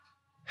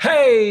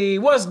Hey,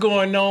 what's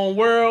going on,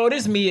 world?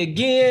 It's me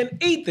again,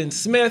 Ethan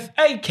Smith,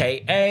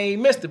 aka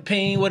Mr.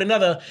 Peen, with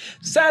another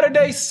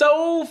Saturday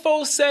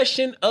soulful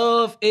session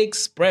of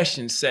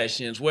Expression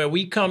Sessions, where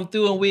we come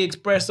through and we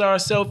express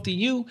ourselves to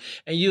you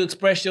and you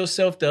express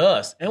yourself to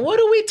us. And what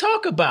do we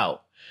talk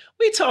about?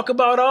 We talk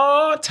about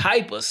all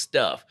type of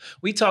stuff.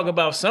 We talk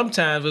about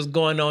sometimes what's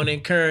going on in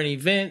current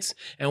events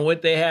and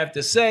what they have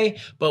to say,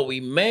 but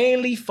we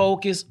mainly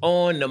focus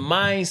on the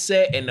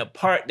mindset and the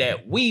part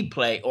that we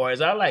play, or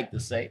as I like to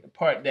say, the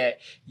part that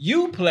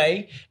you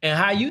play and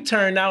how you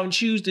turn out and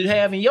choose to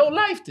have in your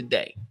life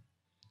today.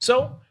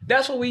 So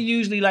that's what we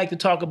usually like to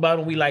talk about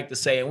and we like to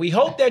say. And we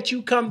hope that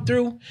you come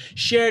through,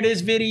 share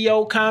this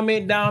video,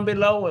 comment down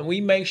below, and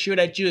we make sure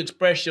that you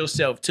express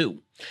yourself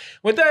too.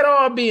 With that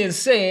all being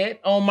said,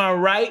 on my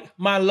right,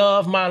 my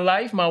love, my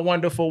life, my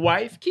wonderful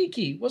wife,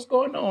 Kiki. What's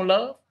going on,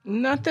 love?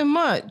 Nothing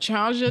much.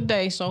 How's your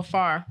day so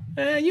far?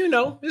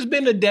 It's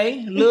been a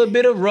day. A little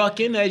bit of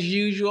rucking as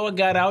usual. I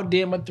got out,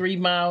 did my 3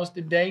 miles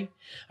today.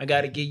 I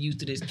got to get used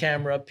to this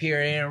camera up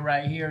here and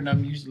right here, and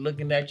I'm used to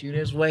looking at you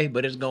this way,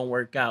 but it's going to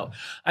work out.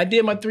 I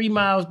did my 3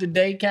 miles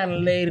today, kind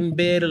of laid in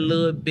bed a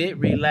little bit,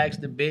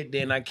 relaxed a bit.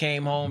 Then I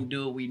came home,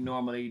 do what we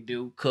normally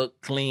do,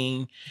 cook,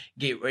 clean,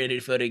 get ready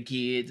for the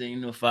kids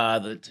and the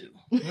father too.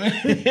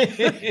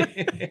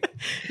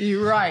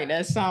 You're right.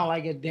 That sounds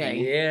like a day.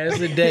 Yeah, it's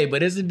a day,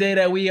 but it's a day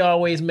that we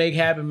always make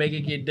happen, make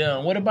it get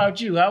done. What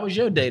about you? How was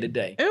your day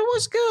today? It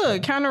was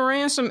good. Kind of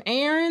ran some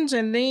errands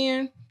and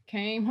then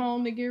came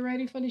home to get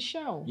ready for the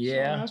show.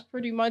 Yeah. So that's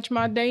pretty much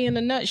my day in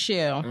a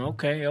nutshell.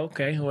 Okay.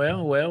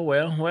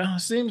 Well,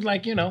 seems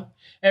like,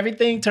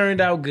 everything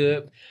turned out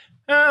good.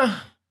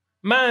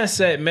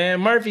 Mindset, man.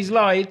 Murphy's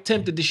Law, he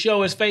attempted to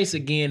show his face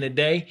again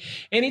today.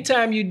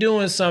 Anytime you're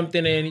doing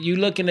something and you're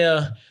looking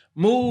to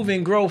move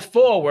and grow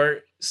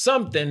forward,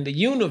 something, the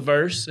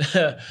universe,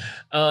 the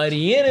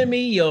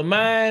enemy, your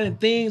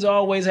mind, things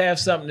always have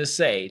something to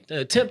say,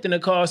 attempting to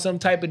cause some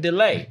type of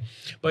delay.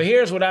 But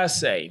here's what I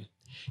say.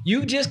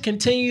 You just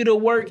continue to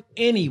work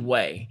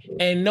anyway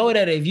and know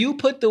that if you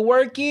put the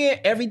work in,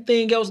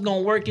 everything else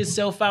going to work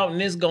itself out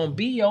and it's going to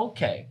be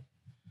okay.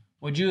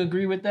 Would you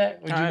agree with that?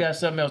 Or you got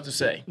something else to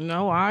say?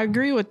 No, I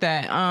agree with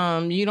that.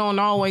 You don't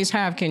always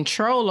have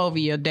control over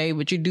your day,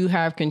 but you do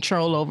have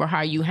control over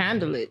how you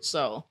handle it.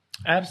 So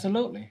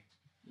absolutely.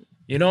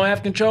 You don't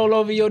have control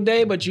over your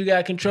day, but you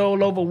got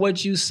control over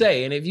what you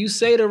say. And if you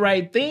say the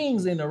right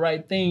things, then the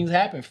right things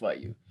happen for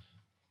you.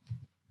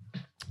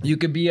 You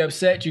could be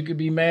upset, you could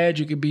be mad,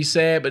 you could be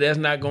sad, but that's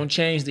not going to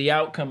change the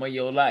outcome of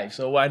your life.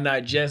 So why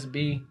not just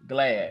be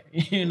glad,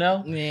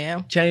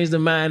 Yeah. Change the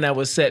mind that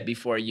was set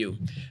before you.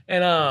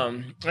 And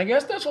I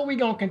guess that's what we're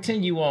going to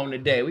continue on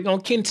today. We're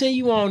going to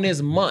continue on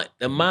this month,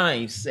 the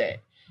mindset,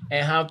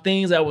 and how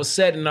things that was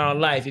set in our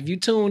life. If you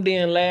tuned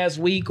in last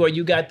week or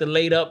you got the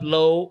late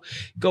upload,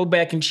 go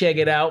back and check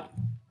it out.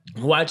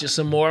 Watch it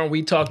some more. And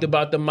we talked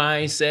about the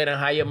mindset and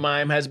how your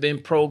mind has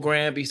been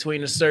programmed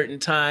between a certain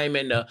time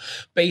and the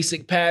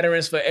basic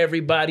patterns for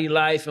everybody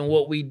life and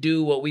what we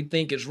do, what we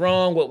think is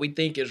wrong, what we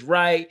think is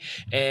right,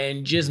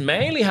 and just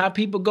mainly how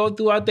people go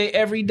throughout their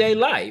everyday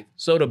life.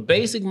 So the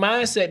basic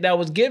mindset that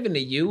was given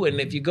to you.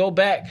 And if you go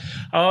back,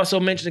 I also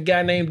mentioned a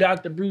guy named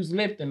Dr. Bruce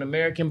Lipton,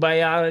 American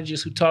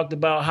biologist, who talked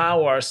about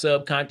how our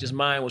subconscious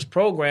mind was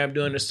programmed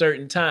during a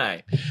certain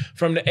time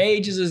from the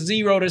ages of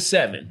 0 to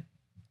 7.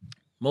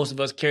 Most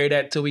of us carry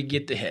that till we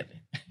get to heaven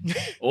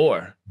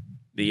or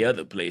the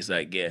other place,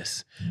 I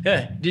guess.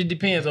 Yeah, it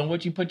depends on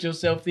what you put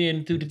yourself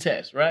in through the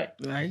test, right?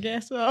 I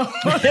guess so.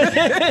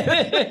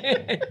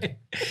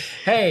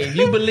 Hey, if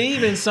you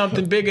believe in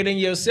something bigger than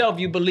yourself,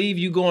 you believe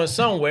you going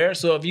somewhere.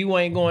 So if you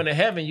ain't going to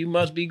heaven, you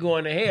must be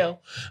going to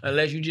hell,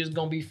 unless you just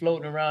going to be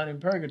floating around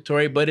in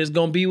purgatory. But it's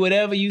going to be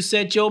whatever you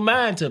set your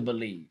mind to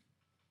believe.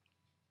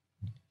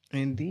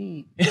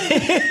 Indeed.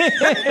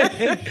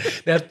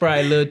 That's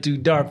probably a little too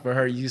dark for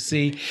her, you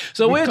see.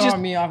 So we'll caught just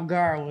me off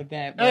guard with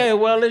that. But hey,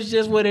 well, it's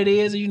just what it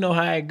is. You know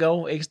how it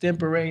go.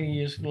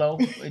 Extemporaneous flow.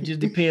 It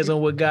just depends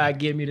on what God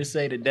give me to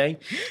say today.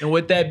 And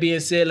with that being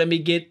said, let me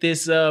get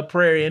this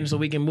prayer in so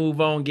we can move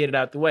on, get it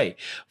out the way.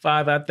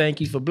 Father, I thank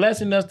you for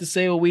blessing us to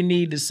say what we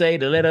need to say,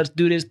 to let us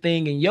do this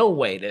thing in your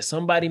way, that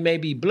somebody may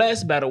be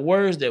blessed by the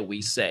words that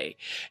we say.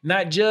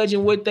 Not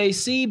judging what they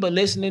see, but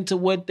listening to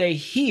what they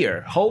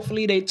hear.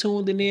 Hopefully they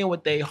tuned in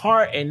with their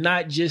heart and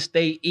not just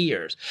their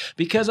ears,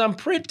 because I'm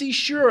pretty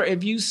sure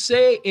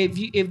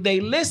if they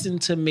listen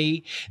to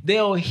me,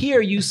 they'll hear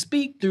you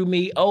speak through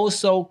me oh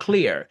so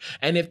clear.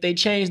 And if they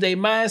change their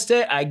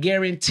mindset, I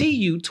guarantee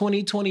you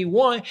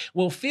 2021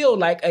 will feel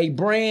like a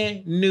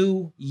brand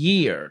new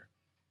year.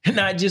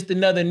 Not just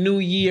another New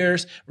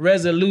Year's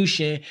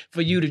resolution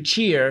for you to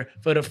cheer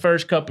for the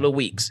first couple of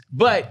weeks.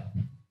 But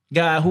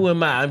God, who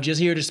am I? I'm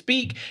just here to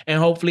speak, and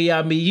hopefully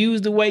I'll be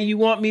used the way you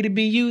want me to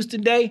be used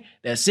today.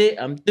 That's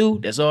it. I'm through.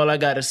 That's all I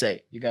got to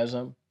say. You got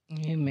something?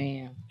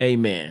 Amen.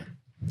 Amen.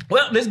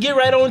 Well, let's get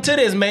right on to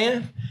this,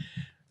 man.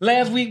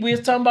 Last week, we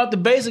was talking about the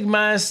basic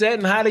mindset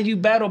and how do you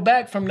battle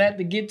back from that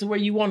to get to where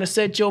you want to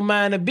set your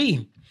mind to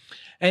be.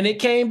 And it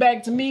came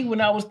back to me when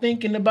I was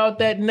thinking about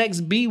that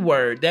next B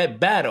word, that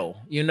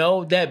battle.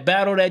 That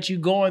battle that you're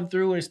going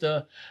through is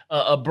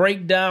a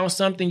breakdown,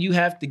 something you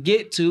have to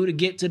get to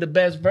the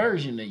best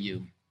version of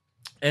you.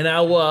 And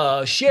I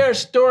will share a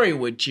story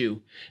with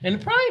you.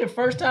 And probably the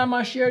first time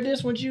I share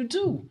this with you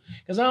too.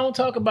 Because I don't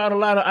talk about a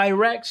lot of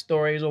Iraq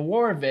stories or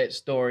war vet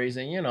stories.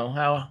 And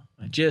how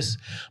just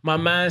my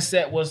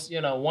mindset was,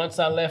 once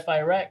I left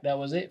Iraq, that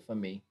was it for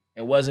me.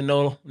 It wasn't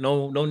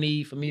no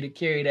need for me to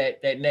carry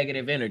that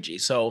negative energy.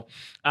 So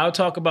I'll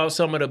talk about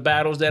some of the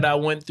battles that I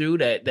went through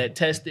that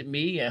tested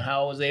me and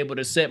how I was able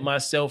to set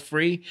myself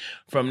free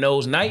from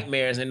those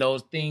nightmares and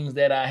those things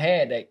that I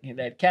had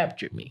that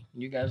captured me.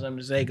 You got something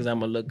to say? Because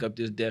I'm gonna look up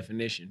this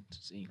definition to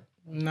see.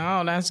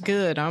 No, that's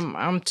good.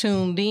 I'm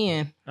tuned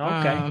in.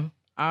 Okay.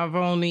 I've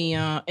only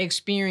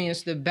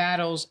experienced the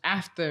battles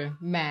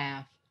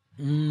aftermath.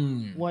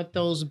 What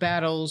those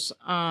battles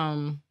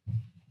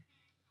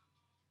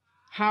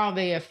how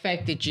they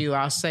affected you,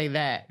 I'll say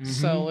that. Mm-hmm.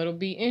 So it'll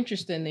be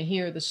interesting to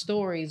hear the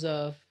stories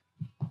of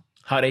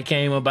how they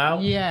came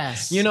about.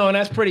 Yes. And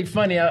that's pretty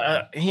funny.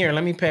 Here,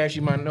 let me pass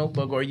you my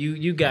notebook, or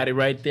you got it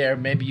right there.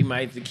 Maybe you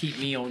might have to keep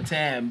me on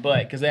time,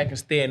 but because that can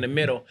stay in the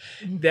middle.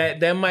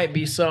 That might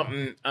be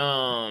something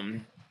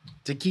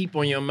to keep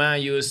on your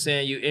mind. You were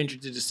saying you're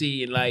interested to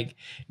see, like,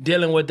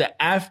 dealing with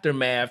the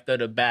aftermath of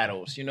the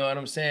battles. You know what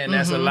I'm saying?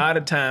 That's a lot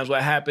of times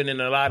what happened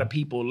in a lot of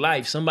people's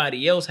life.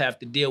 Somebody else have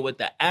to deal with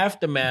the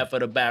aftermath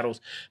of the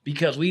battles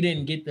because we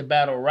didn't get the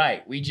battle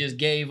right. We just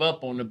gave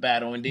up on the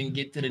battle and didn't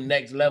get to the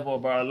next level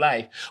of our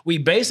life. We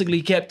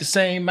basically kept the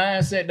same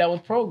mindset that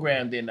was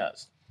programmed in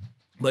us.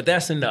 But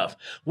that's enough.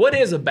 What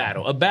is a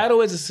battle? A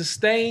battle is a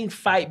sustained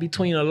fight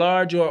between a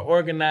large or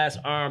organized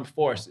armed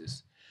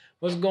forces.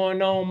 What's going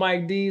on,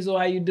 Mike Diesel?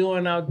 How you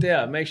doing out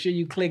there? Make sure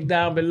you click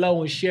down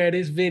below and share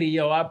this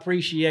video. I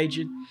appreciate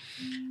you.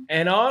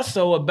 And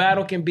also, a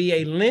battle can be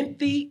a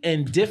lengthy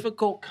and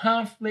difficult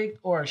conflict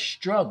or a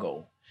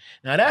struggle.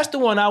 Now, that's the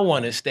one I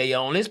want to stay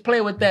on. Let's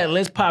play with that.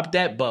 Let's pop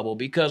that bubble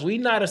because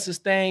we're not a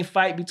sustained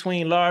fight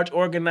between large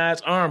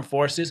organized armed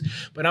forces,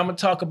 but I'm going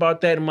to talk about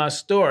that in my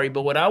story.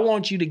 But what I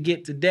want you to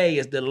get today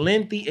is the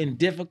lengthy and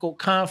difficult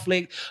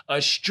conflict,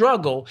 a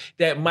struggle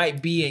that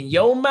might be in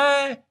your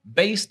mind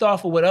based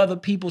off of what other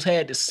people's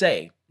had to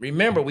say.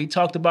 Remember, we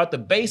talked about the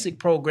basic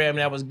program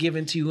that was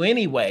given to you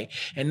anyway.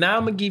 And now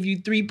I'm going to give you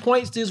 3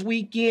 points this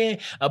weekend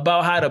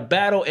about how to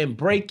battle and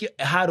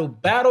how to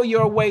battle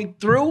your way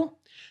through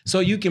so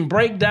you can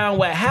break down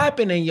what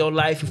happened in your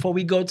life before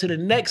we go to the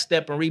next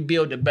step and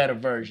rebuild a better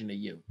version of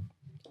you.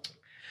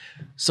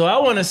 So I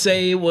want to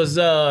say it was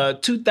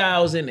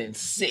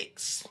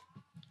 2006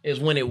 is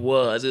when it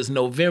was. It's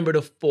November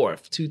the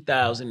 4th,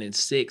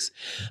 2006.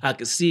 I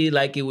could see it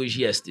like it was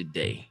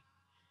yesterday.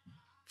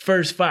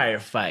 First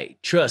firefight.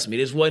 Trust me,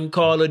 this wasn't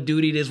Call of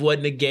Duty. This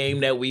wasn't a game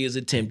that we was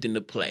attempting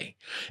to play.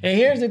 And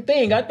here's the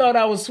thing. I thought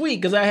I was sweet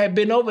because I had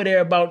been over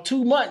there about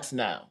 2 months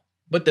now.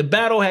 But the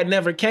battle had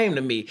never came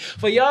to me.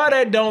 For y'all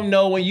that don't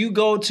know, when you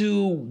go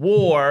to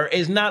war,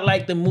 it's not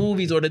like the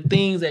movies or the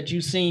things that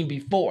you've seen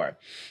before.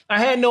 I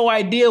had no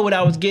idea what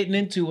I was getting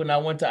into when I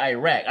went to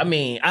Iraq. I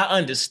mean, I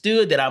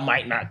understood that I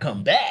might not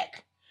come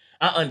back.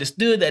 I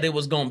understood that it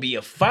was going to be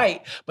a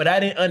fight, but I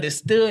didn't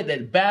understood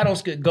that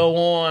battles could go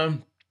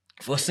on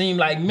for seem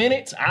like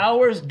minutes,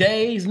 hours,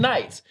 days,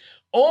 nights.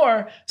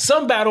 Or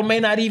some battle may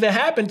not even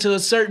happen to a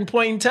certain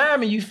point in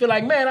time and you feel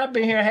like, man, I've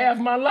been here half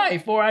my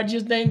life or I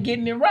just ain't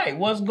getting it right.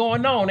 What's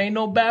going on? Ain't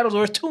no battles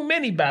or it's too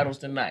many battles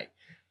tonight.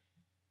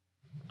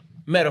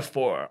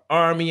 Metaphor,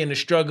 army and the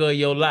struggle of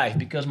your life.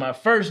 Because my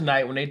first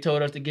night when they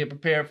told us to get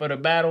prepared for the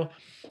battle,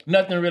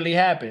 nothing really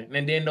happened.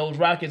 And then those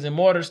rockets and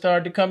mortars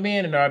started to come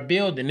in our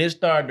building. It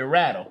started to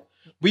rattle.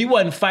 We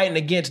wasn't fighting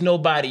against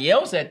nobody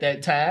else at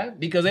that time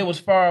because it was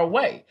far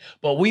away.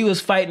 But we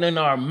was fighting in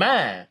our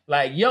mind.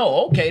 Like,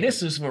 yo, okay,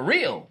 this is for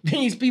real.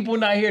 These people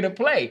not here to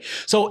play.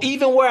 So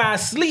even where I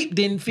sleep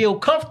didn't feel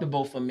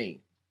comfortable for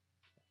me.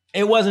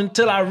 It wasn't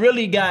until I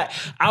really got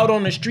out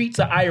on the streets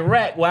of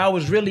Iraq, where I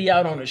was really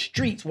out on the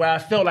streets, where I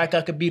felt like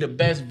I could be the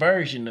best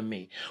version of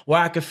me, where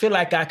I could feel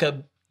like I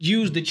could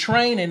use the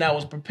training that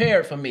was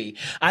prepared for me.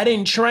 I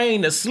didn't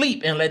train to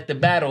sleep and let the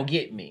battle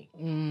get me.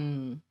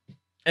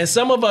 And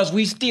some of us,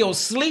 we still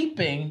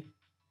sleeping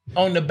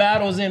on the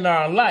battles in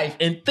our life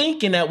and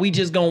thinking that we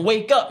just gonna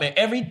wake up and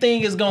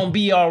everything is gonna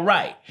be all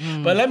right.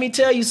 But let me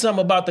tell you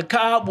something about the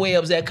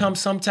cobwebs that come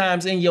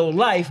sometimes in your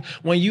life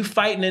when you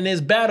fighting in this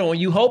battle and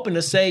you hoping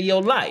to save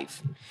your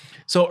life.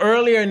 So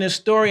earlier in this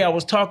story, I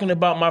was talking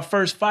about my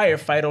first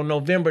firefight on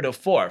November the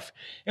 4th.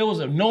 It was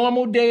a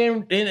normal day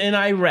in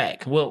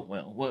Iraq. Well,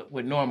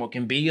 what normal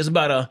can be is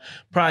about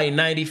probably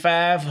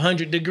 95,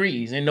 100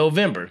 degrees in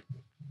November.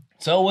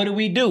 So what do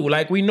we do?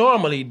 Like we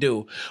normally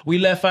do. We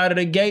left out of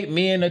the gate,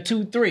 me and the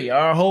 2-3,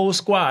 our whole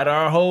squad,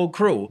 our whole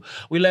crew.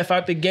 We left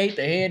out the gate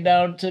to head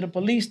down to the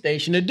police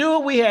station to do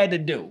what we had to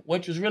do,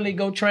 which was really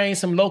go train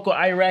some local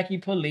Iraqi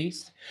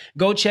police,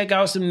 go check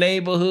out some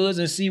neighborhoods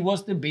and see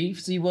what's the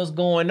beef, see what's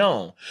going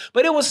on.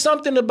 But it was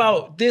something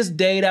about this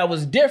day that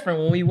was different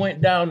when we went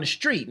down the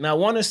street. And I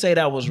want to say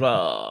that was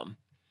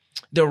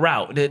the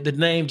route. The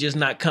name just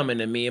not coming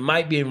to me. It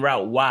might be in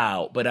Route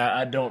Wild, but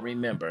I don't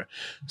remember.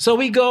 So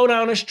we go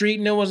down the street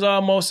and it was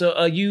almost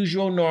a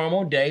usual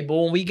normal day. But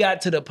when we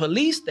got to the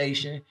police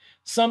station,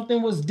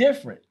 something was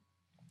different.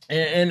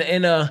 And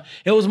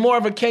it was more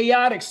of a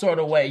chaotic sort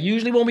of way.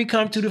 Usually when we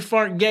come to the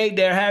front gate,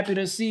 they're happy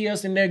to see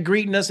us and they're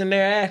greeting us and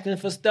they're asking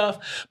for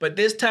stuff. But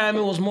this time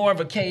it was more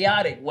of a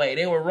chaotic way.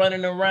 They were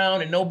running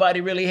around and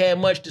nobody really had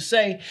much to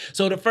say.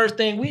 So the first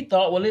thing we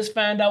thought, well, let's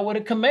find out where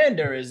the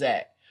commander is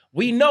at.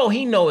 We know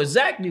he know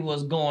exactly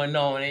what's going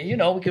on.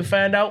 And, we can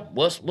find out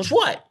what's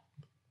what.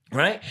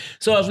 Right?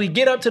 So as we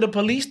get up to the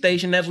police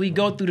station, as we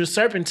go through the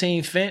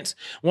serpentine fence,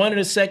 one of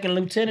the second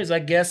lieutenants, I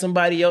guess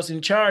somebody else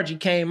in charge, he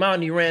came out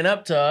and he ran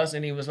up to us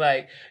and he was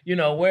like,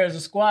 where's the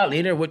squad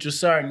leader, which was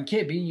Sergeant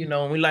Kibbe,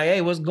 and we like,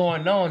 hey, what's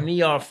going on? And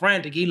he all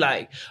frantic. He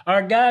like,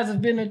 our guys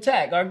have been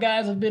attacked. Our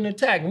guys have been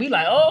attacked. And we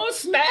like, oh,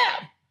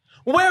 snap.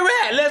 Where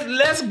at?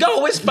 Let's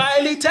go. It's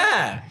finally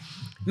time.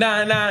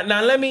 Now,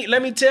 let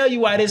me tell you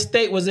why this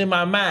state was in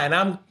my mind.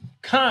 I'm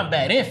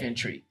combat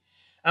infantry.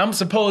 I'm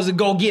supposed to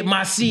go get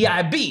my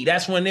CIB.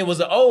 That's when it was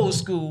an old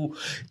school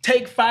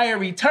take fire,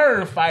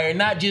 return fire,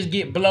 not just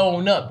get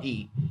blown up.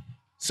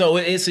 So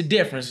it's a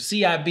difference.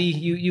 CIB,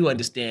 you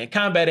understand.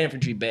 Combat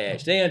infantry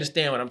badge. They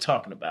understand what I'm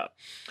talking about.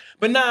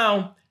 But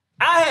now,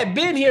 I had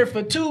been here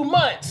for 2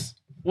 months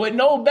with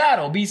no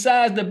battle,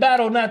 besides the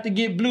battle not to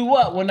get blew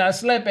up when I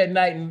slept at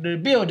night and the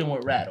building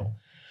would rattle.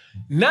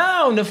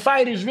 Now the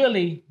fight is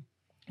really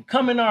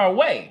coming our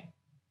way.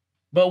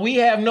 But we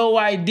have no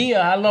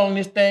idea how long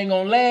this thing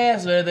gonna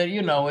last, whether,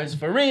 it's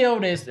for real.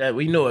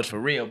 We know it's for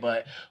real,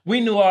 but we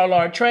knew all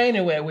our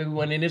training where we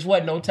went, and this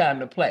wasn't no time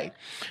to play.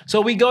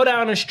 So we go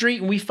down the street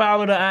and we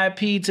follow the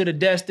IP to the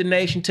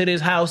destination, to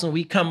this house, and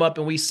we come up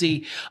and we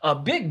see a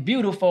big,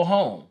 beautiful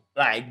home.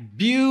 Like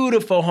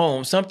beautiful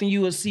home, something you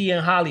would see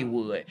in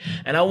Hollywood.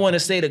 And I want to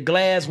say the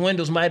glass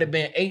windows might have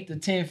been 8 to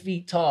 10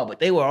 feet tall, but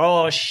they were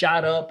all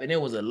shot up and there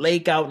was a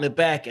lake out in the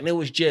back. And it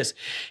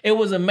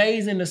was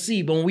amazing to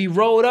see. But when we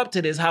rolled up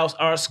to this house,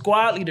 our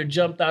squad leader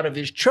jumped out of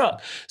his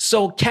truck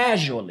so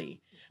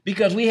casually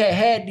because we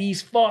had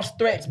these false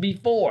threats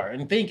before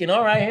and thinking,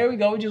 all right, here we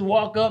go. We just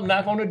walk up,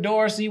 knock on the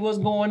door, see what's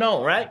going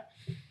on, right?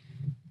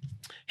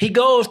 He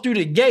goes through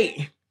the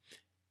gate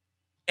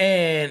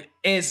and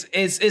it's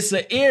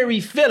an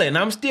eerie feeling.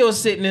 I'm still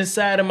sitting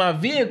inside of my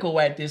vehicle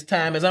at this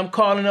time as I'm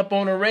calling up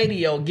on the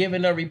radio,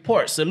 giving a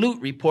report,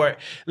 salute report,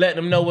 letting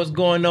them know what's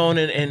going on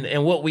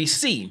and what we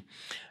see.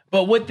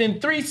 But within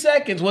 30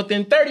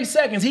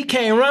 seconds, he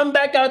came run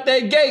back out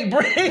that gate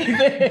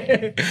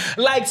breathing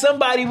like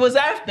somebody was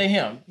after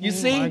him. You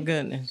see? Oh, my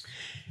goodness.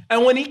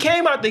 And when he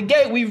came out the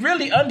gate, we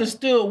really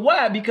understood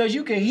why, because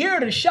you could hear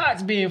the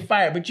shots being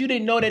fired, but you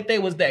didn't know that they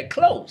was that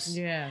close.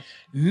 Yeah.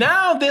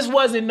 Now this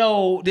wasn't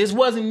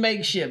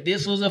makeshift.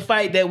 This was a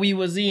fight that we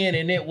was in,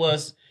 and it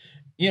was,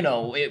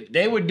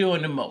 they were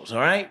doing the most, all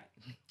right?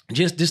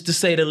 Just to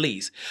say the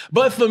least.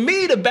 But for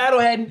me, the battle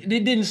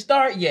didn't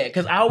start yet,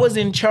 because I was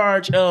in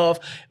charge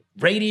of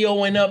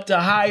radioing up to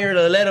higher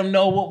to let them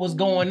know what was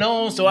going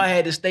on. So I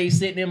had to stay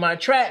sitting in my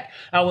track.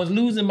 I was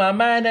losing my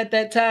mind at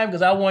that time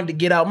because I wanted to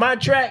get out my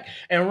track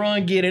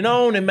and get it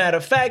on. And matter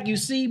of fact, you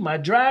see, my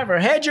driver,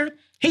 Hedger,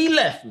 he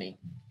left me.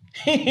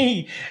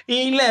 He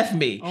left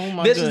me. Oh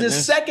my this goodness. is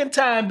the second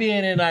time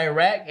being in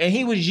Iraq, and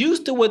he was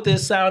used to what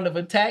this sound of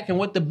attack and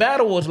what the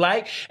battle was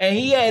like, and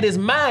he had his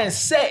mind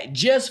set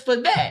just for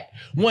that.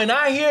 When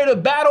I hear the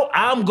battle,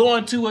 I'm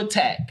going to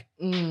attack.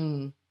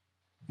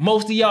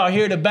 Most of y'all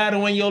hear the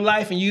battle in your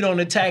life and you don't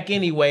attack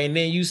anyway, and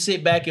then you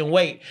sit back and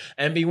wait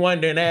and be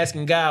wondering,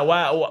 asking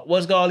God,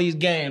 what's all these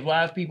games?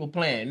 Why is people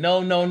playing?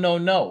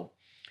 No.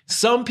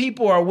 Some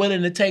people are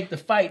willing to take the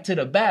fight to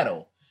the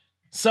battle.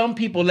 Some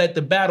people let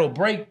the battle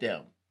break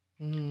them.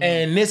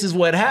 And this is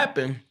what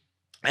happened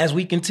as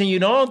we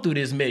continued on through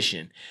this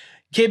mission.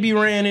 Kibbe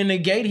ran in the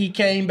gate. He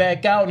came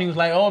back out and he was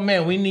like, oh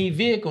man, we need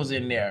vehicles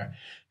in there.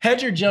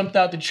 Hedger jumped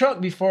out the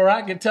truck before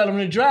I could tell him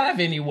to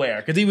drive anywhere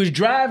because he was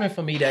driving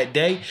for me that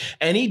day.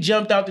 And he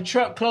jumped out the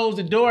truck, closed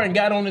the door, and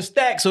got on the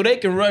stack so they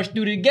can rush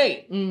through the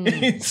gate.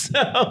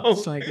 So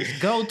it's like it's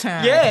go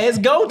time. Yeah, it's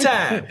go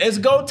time. It's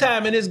go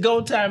time, and it's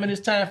go time, and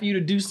it's time for you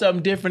to do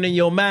something different in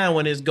your mind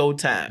when it's go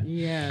time.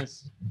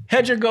 Yes.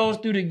 Hedger goes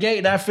through the gate,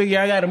 and I figure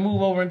I got to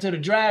move over into the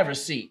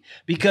driver's seat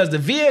because the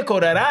vehicle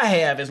that I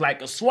have is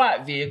like a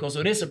SWAT vehicle,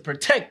 so this will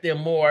protect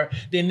them more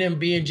than them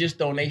being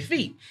just on their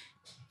feet.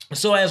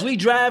 So as we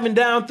driving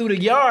down through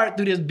the yard,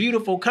 through this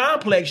beautiful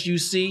complex you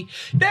see,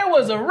 there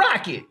was a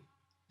rocket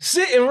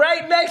sitting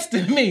right next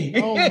to me.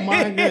 Oh,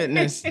 my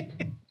goodness.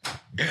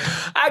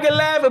 I can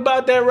laugh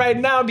about that right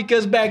now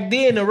because back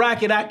then the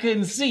rocket I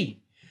couldn't see.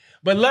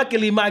 But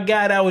luckily my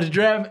guy that was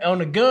driving on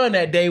the gun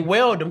that day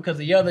welded him because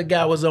the other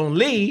guy was on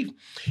leave.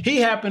 He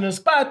happened to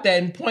spot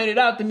that and pointed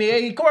out to me,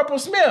 hey, Corporal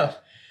Smith,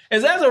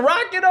 is there a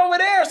rocket over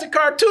there? It's a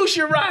Cartouche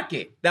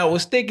rocket that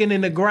was sticking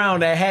in the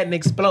ground that hadn't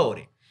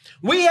exploded.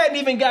 We hadn't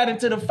even got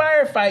into the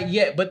firefight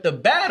yet, but the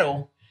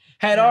battle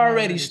had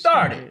already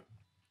started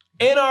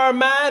in our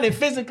mind and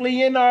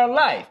physically in our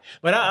life.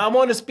 But I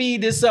want to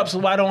speed this up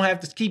so I don't have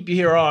to keep you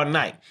here all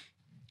night.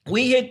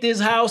 we hit this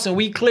house and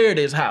we cleared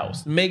this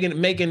house,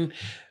 making.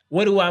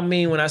 What do I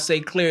mean when I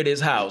say clear this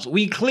house?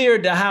 We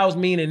cleared the house,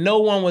 meaning no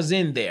one was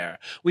in there.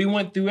 We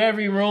went through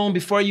every room.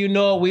 Before you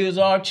know it, we was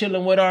all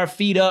chilling with our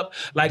feet up,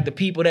 like the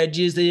people that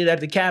just did at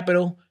the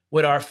Capitol,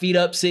 with our feet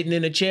up, sitting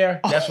in a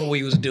chair. That's what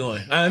we was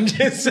doing. I'm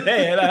just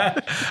saying.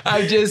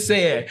 I'm just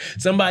saying.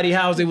 Somebody's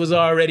house, it was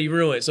already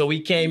ruined. So we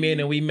came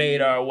in and we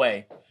made our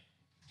way.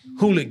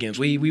 Hooligans.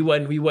 We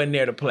wasn't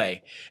there to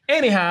play.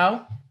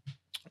 Anyhow,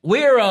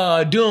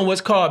 we're doing what's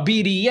called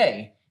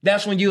BDA.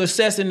 That's when you're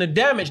assessing the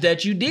damage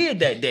that you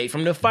did that day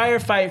from the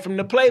firefight, from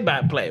the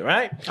play-by-play,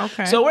 right?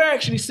 Okay. So we're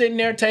actually sitting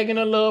there taking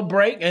a little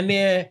break, and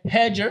then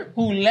Hedger,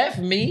 who left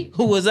me,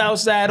 who was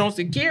outside on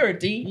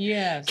security,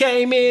 Yes.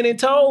 came in and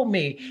told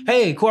me,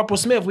 hey, Corporal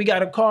Smith, we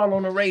got a call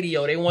on the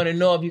radio. They want to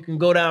know if you can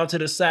go down to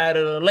the side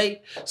of the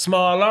lake.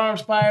 Small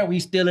arms fire. We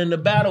still in the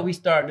battle. We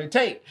starting to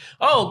take.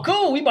 Oh,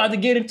 cool. We about to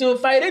get into a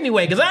fight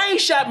anyway, because I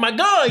ain't shot my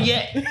gun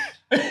yet.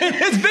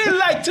 It's been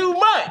like 2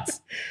 months.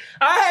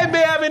 I hadn't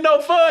been having no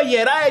fun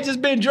yet. I had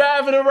just been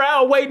driving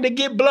around waiting to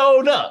get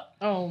blown up.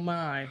 Oh,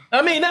 my.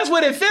 I mean, that's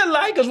what it felt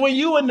like, because when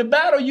you in the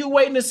battle, you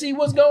waiting to see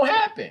what's going to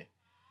happen.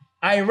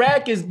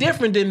 Iraq is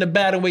different than the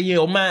battle with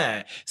your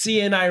mind. See,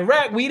 in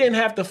Iraq, we didn't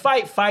have to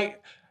fight.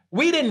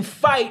 We didn't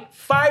fight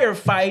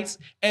firefights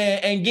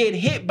and get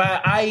hit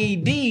by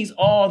IEDs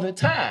all the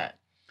time.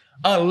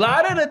 A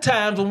lot of the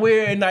times when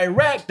we're in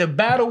Iraq, the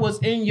battle was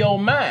in your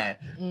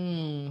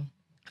mind.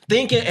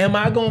 Thinking, am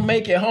I going to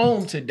make it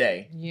home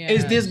today? Yes.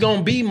 Is this going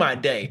to be my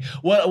day?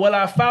 Will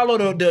I follow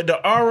the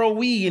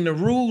ROE and the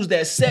rules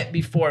that's set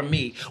before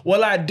me?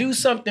 Will I do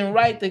something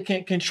right that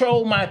can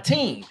control my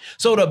team?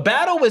 So the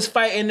battle was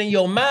fighting in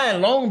your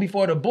mind long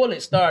before the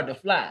bullets started to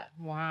fly.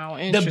 Wow,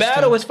 The interesting.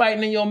 battle was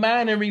fighting in your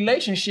mind and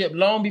relationship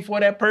long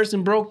before that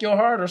person broke your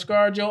heart or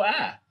scarred your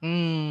eye.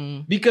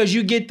 Because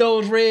you get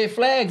those red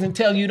flags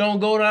until you don't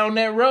go down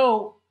that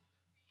road.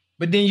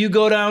 But then you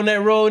go down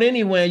that road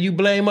anyway and you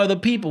blame other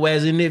people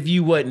as in if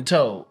you wasn't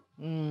told.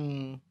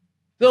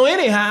 So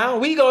anyhow,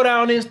 we go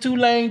down this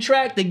 2-lane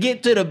track to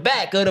get to the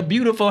back of the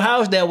beautiful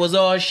house that was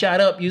all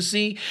shot up, you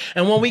see.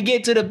 And when we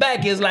get to the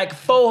back, it's like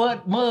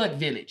 4 mud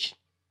village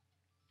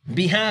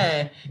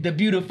behind the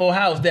beautiful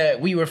house that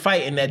we were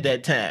fighting at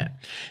that time.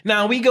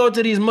 Now we go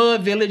to these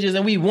mud villages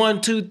and we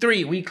 1, 2,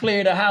 3. We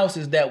clear the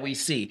houses that we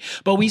see,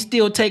 but we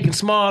still taking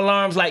small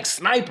arms like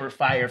sniper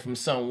fire from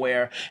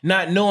somewhere,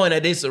 not knowing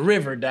that it's a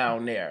river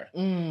down there.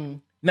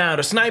 Now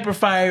the sniper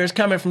fire is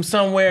coming from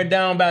somewhere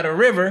down by the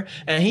river,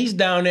 and he's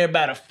down there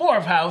by the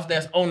 4th house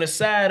that's on the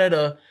side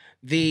of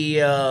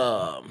the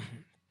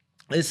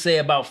let's say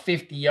about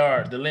 50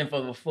 yards, the length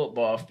of a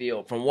football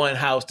field from one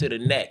house to the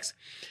next.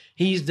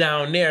 He's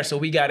down there, so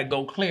we got to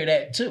go clear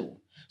that too.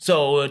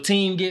 So a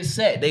team gets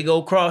set. They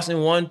go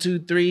crossing 1, 2,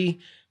 3,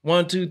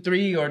 1, 2,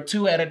 3, or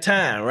 2 at a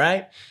time,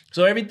 right?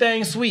 So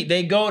everything's sweet.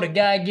 They go, the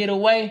guy get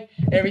away,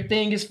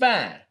 everything is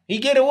fine. He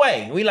get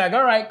away. We like,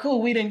 all right,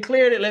 cool. We didn't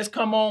clear it. Let's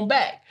come on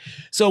back.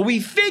 So we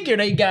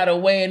figured they got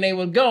away and they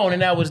were gone,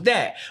 and that was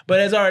that. But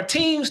as our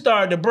team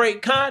started to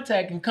break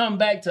contact and come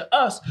back to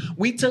us,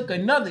 we took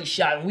another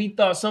shot and we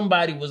thought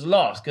somebody was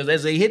lost, because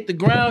as they hit the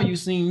ground, you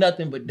seen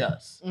nothing but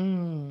dust.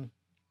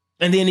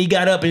 And then he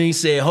got up and he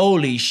said,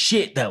 holy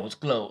shit, that was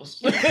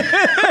close.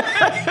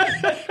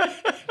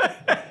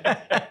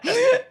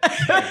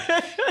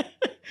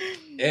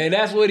 And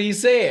that's what he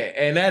said.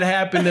 And that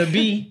happened to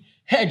be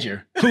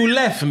Hedger, who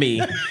left me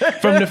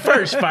from the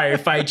first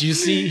firefight. You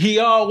see, he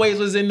always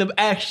was in the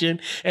action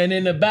and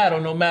in the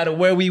battle, no matter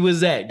where we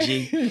was at,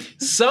 G.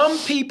 Some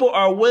people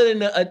are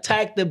willing to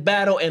attack the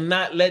battle and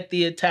not let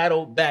the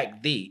battle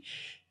back thee.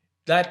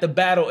 Let the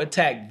battle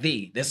attack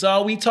thee. That's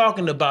all we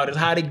talking about, is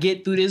how to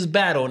get through this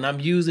battle. And I'm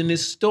using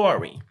this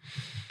story.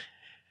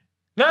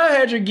 Now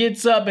Hedger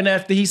gets up, and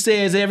after he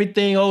says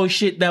everything, oh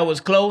shit, that was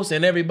close,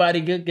 and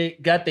everybody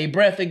got their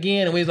breath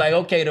again, and we was like,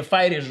 okay, the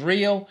fight is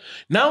real.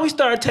 Now we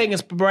start taking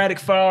sporadic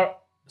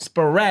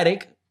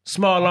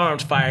small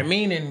arms fire,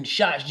 meaning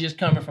shots just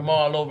coming from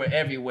all over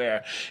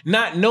everywhere,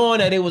 not knowing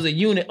that it was a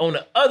unit on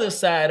the other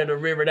side of the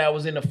river that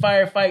was in the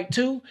firefight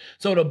too.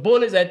 So the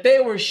bullets that they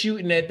were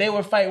shooting, that they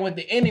were fighting with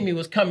the enemy,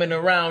 was coming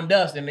around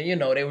us, and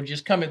they were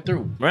just coming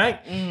through,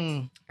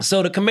 right?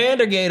 So the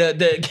commander gave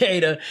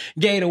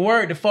the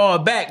word to fall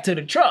back to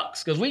the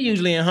trucks, because we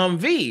usually in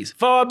Humvees,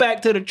 fall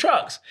back to the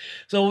trucks.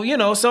 So,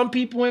 some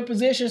people in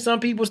position,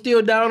 some people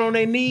still down on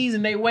their knees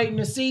and they waiting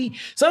to see.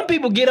 Some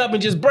people get up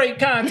and just break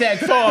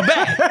contact, fall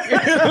back.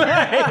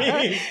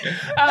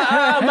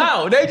 I'm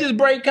out. They just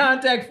break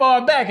contact,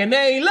 fall back, and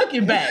they ain't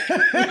looking back.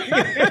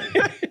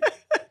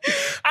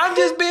 I'm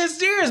just being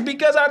serious,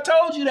 because I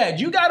told you that.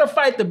 You got to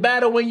fight the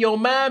battle in your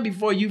mind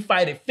before you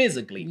fight it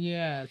physically.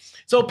 Yes.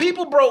 So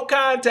people broke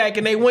contact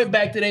and they went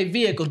back to their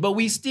vehicles, but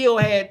we still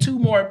had 2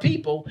 more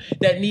people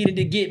that needed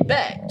to get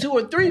back. 2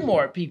 or 3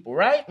 more people,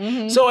 right?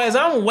 So as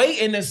I'm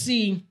waiting to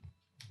see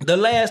the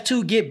last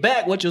 2 get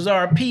back, which was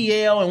our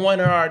PL and one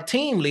of our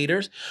team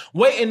leaders,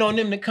 waiting on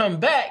them to come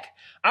back,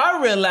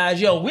 I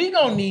realized, we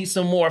gonna need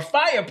some more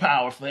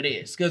firepower for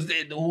this. Because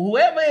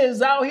whoever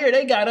is out here,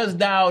 they got us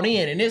dialed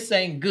in, and this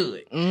ain't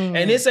good.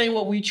 And this ain't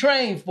what we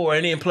trained for.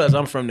 And then plus,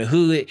 I'm from the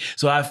hood,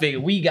 so I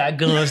figured we got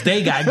guns,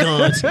 they got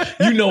guns.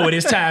 You know what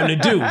it's time to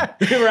do,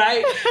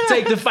 right?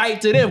 Take the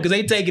fight to them, because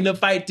they taking the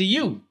fight to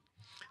you.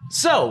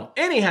 So,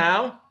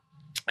 anyhow,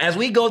 as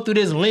we go through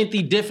this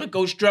lengthy,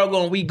 difficult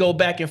struggle and we go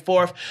back and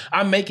forth,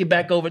 I make it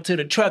back over to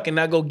the truck and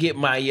I go get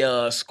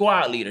my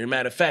squad leader.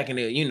 Matter of fact,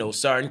 and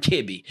Sergeant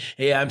Kibby.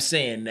 Yeah, I'm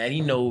saying that.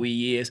 He know who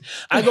he is.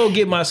 I go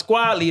get my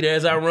squad leader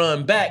as I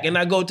run back, and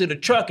I go to the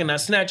truck and I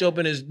snatch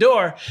open his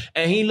door,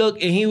 and he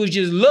was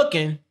just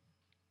looking.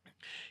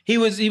 He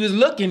was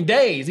looking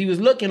dazed. He was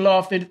looking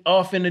off in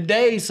the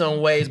daze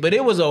some ways, but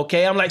it was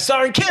okay. I'm like,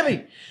 Sergeant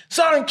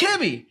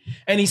Kibby.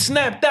 And he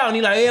snapped out and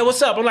he like, yeah,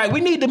 what's up? I'm like,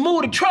 we need to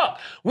move the truck.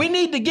 We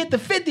need to get the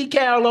 50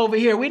 cal over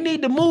here. We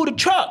need to move the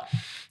truck.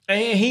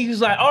 And he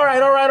was like, all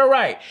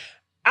right.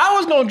 I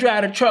was going to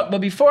drive the truck,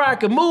 but before I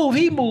could move,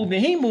 he moved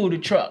the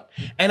truck.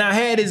 And I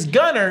had his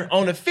gunner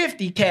on the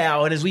 50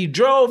 cal. And as we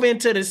drove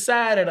into the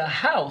side of the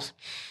house,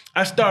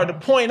 I started to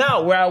point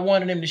out where I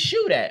wanted him to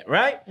shoot at,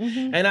 right?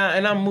 Mm-hmm. And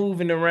I'm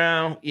moving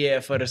around,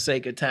 for the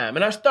sake of time.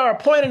 And I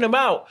started pointing him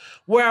out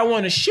where I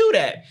want to shoot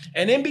at.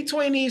 And in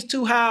between these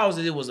two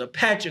houses, it was a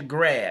patch of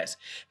grass.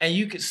 And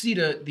you could see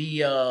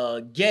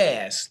the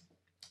gas.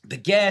 The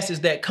gases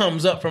that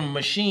comes up from a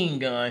machine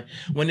gun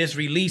when it's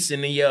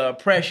releasing the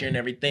pressure and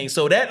everything.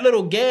 So that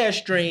little gas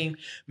stream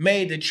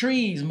made the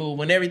trees move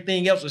when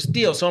everything else was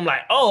still. So I'm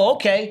like, oh,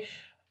 okay.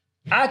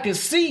 I can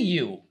see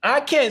you.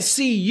 I can't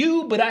see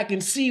you, but I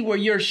can see where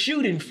you're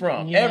shooting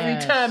from. Yes.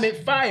 Every time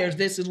it fires,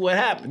 this is what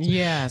happens.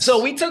 Yes.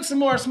 So we took some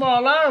more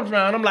small arms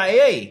round. I'm like,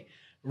 hey,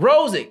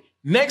 Rosick,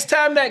 next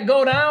time that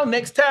go down,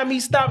 next time he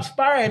stops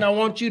firing, I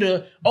want you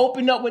to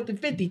open up with the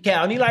 50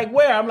 cal. And he like,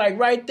 where? I'm like,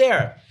 right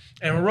there.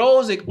 And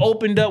Rosick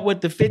opened up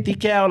with the 50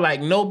 cal like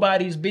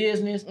nobody's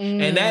business.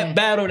 And that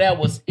battle that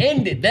was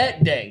ended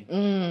that day.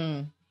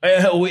 And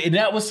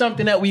that was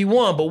something that we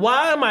won. But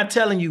why am I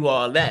telling you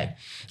all that?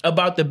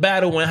 About the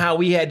battle and how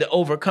we had to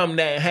overcome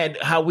that and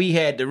how we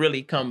had to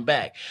really come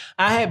back.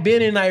 I had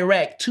been in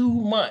Iraq 2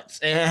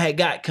 months and I had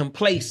got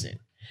complacent,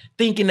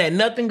 thinking that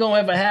nothing gonna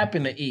ever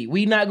happen to E.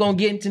 We not gonna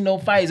get into no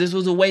fights. This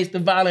was a waste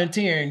of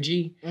volunteering,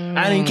 G.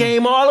 I done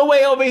came all the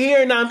way over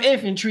here and I'm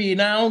infantry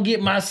and I don't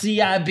get my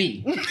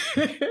CIB.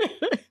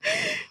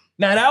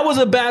 Now, that was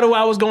a battle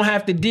I was going to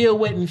have to deal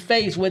with and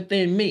face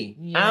within me.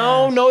 Yes. I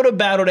don't know the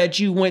battle that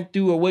you went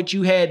through or what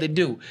you had to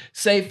do.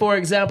 Say, for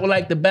example,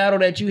 like the battle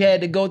that you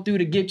had to go through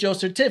to get your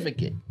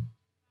certificate.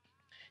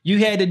 You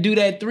had to do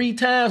that 3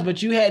 times,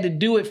 but you had to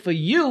do it for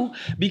you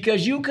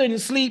because you couldn't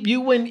sleep.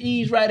 You wouldn't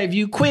eat right. If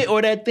you quit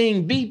or that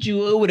thing beat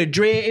you, it would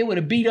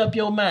have beat up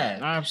your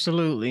mind.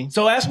 Absolutely.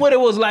 So that's what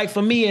it was like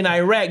for me in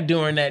Iraq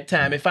during that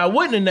time. If I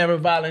wouldn't have never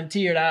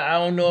volunteered, I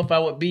don't know if I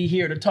would be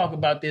here to talk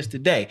about this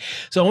today.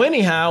 So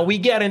anyhow, we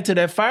got into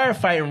that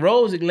firefight and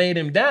Rosick laid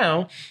him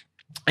down.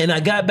 And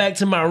I got back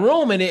to my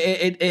room and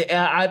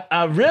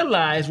I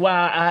realized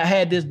while I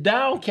had this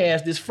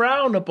downcast, this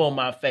frown up on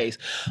my face,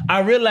 I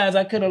realized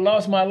I could have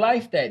lost my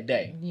life that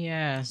day.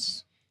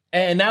 Yes.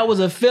 And that was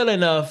a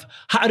feeling of,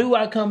 how do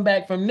I come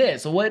back from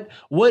this? What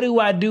do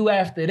I do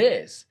after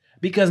this?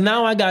 Because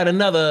now I got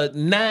another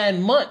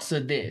 9 months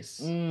of this.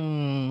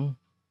 And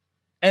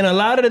a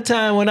lot of the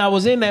time when I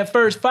was in that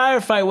first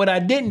firefight, what I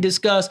didn't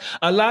discuss,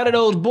 a lot of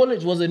those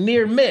bullets was a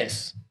near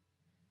miss.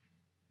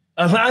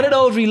 A lot of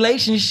those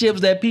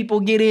relationships that people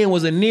get in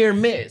was a near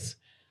miss.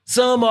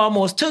 Some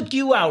almost took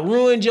you out,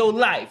 ruined your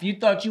life. You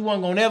thought you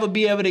weren't going to ever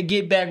be able to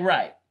get back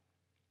right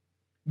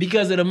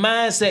because of the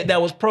mindset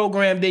that was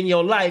programmed in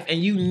your life, and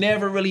you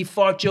never really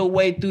fought your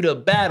way through the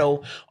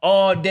battle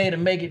all day to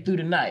make it through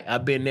the night.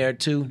 I've been there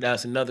too.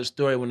 That's another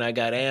story when I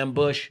got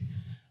ambushed,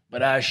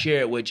 but I'll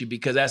share it with you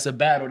because that's a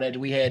battle that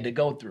we had to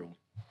go through.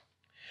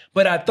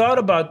 But I thought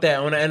about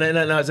that and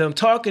as I'm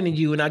talking to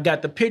you, and I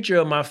got the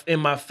picture in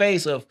my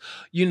face of,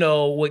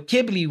 what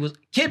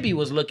Kibby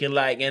was looking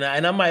like, and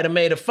I might have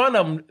made fun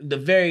of him the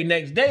very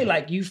next day,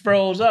 like, you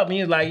froze up, and he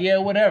was like, yeah,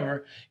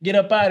 whatever, get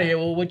up out of here.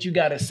 Well, what you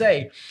got to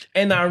say?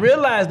 And I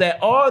realized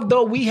that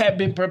although we had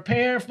been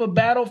preparing for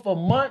battle for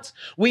months,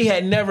 we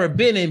had never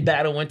been in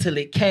battle until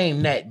it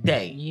came that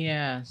day.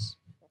 Yes.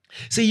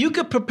 See, you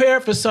could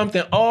prepare for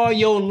something all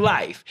your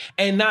life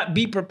and not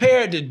be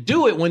prepared to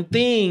do it when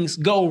things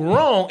go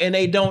wrong and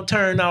they don't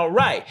turn out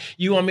right.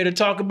 You want me to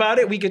talk about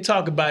it? We can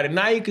talk about it.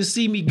 Now you can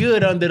see me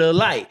good under the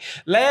light.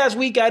 Last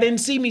week, I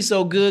didn't see me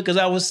so good because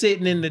I was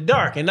sitting in the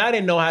dark and I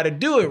didn't know how to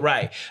do it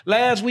right.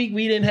 Last week,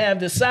 we didn't have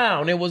the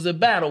sound. It was a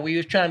battle. We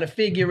was trying to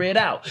figure it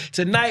out.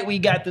 Tonight, we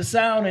got the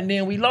sound and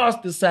then we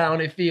lost the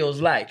sound, it feels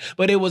like.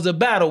 But it was a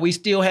battle. We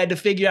still had to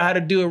figure out how to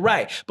do it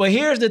right. But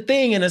here's the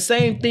thing, and the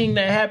same thing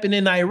that happened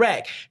in Iraq.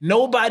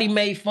 Nobody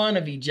made fun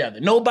of each other.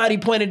 Nobody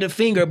pointed the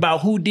finger about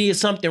who did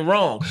something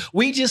wrong.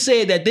 We just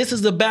said that this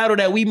is the battle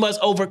that we must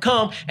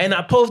overcome. And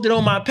I posted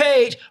on my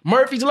page,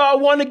 Murphy's Law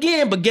won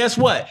again. But guess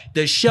what?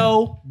 The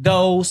show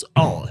goes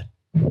on.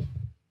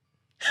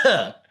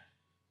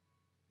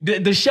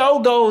 The show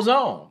goes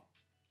on.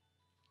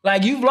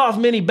 Like, you've lost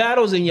many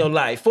battles in your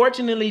life.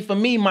 Fortunately for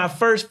me, my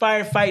first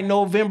firefight,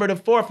 November the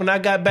 4th, when I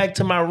got back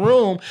to my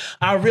room,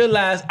 I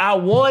realized I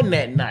won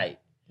that night.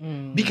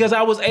 Because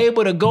I was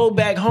able to go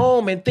back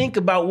home and think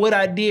about what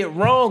I did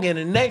wrong and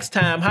the next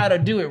time how to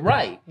do it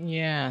right.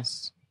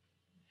 Yes.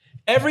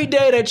 Every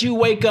day that you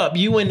wake up,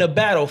 you in the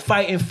battle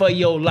fighting for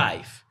your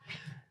life.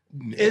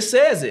 It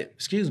says it,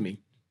 excuse me.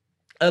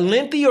 A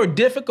lengthy or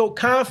difficult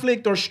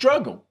conflict or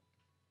struggle.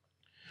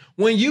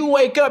 When you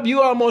wake up,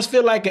 you almost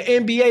feel like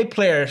an NBA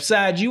player.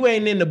 Besides, you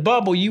ain't in the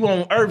bubble, you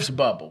on Earth's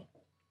bubble.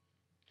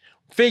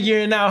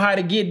 Figuring out how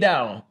to get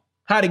down,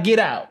 how to get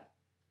out,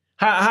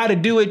 how to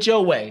do it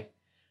your way.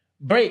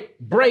 Break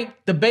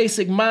the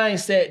basic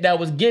mindset that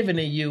was given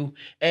to you,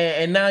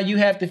 and now you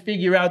have to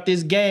figure out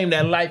this game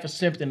that life is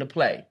something to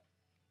play.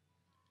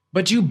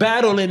 But you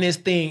battle in this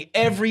thing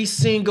every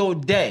single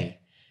day.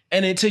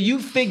 And until you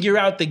figure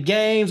out the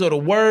games or the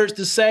words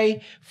to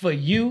say for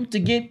you to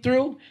get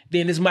through,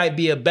 then this might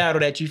be a battle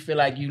that you feel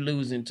like you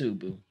losing too,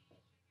 boo.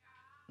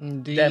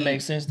 Indeed. That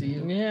makes sense to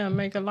you? Yeah,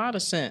 make a lot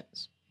of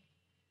sense.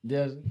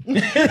 Does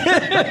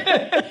it?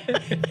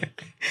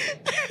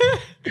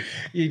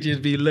 You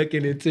just be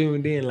looking and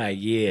tuned in like,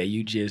 yeah,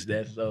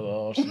 that's so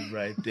awesome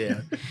right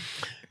there.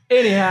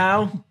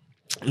 Anyhow,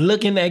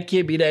 looking at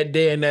Kibby that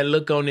day and that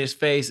look on his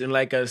face, and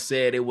like I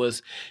said, it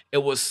was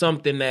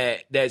something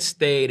that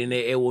stayed, and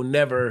it will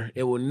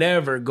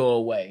never go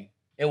away.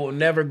 It will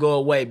never go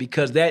away,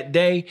 because that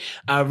day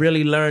I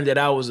really learned that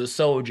I was a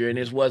soldier, and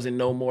this wasn't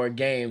no more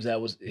games.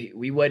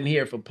 We wasn't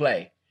here for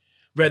play.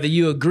 Whether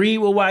you agreed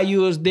with why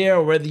you was there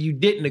or whether you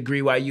didn't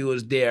agree why you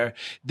was there,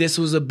 this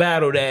was a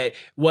battle that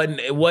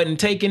wasn't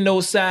taking no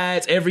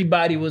sides.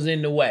 Everybody was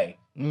in the way.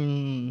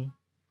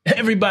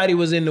 Everybody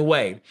was in the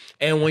way.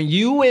 And when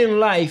you in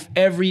life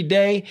every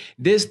day,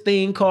 this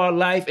thing called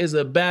life is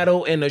a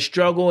battle and a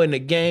struggle and a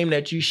game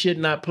that you should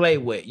not play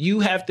with.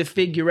 You have to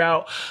figure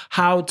out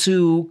how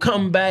to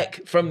come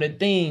back from the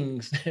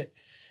things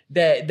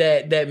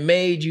that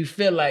made you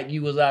feel like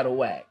you was out of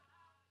whack.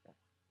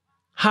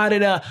 How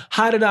did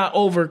I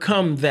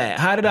overcome that?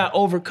 How did I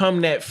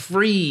overcome that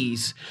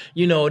freeze?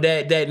 You know,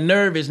 that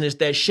nervousness,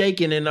 that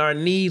shaking in our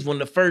knees when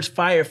the first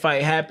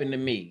firefight happened to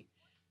me.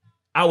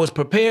 I was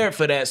prepared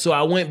for that, so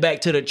I went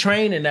back to the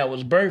training that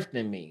was birthed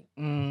in me.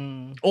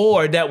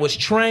 Or that was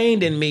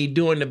trained in me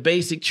during the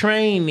basic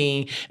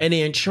training, and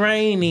then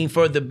training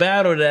for the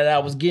battle that I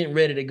was getting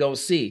ready to go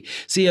see.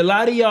 See, a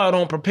lot of y'all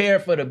don't prepare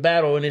for the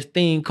battle in this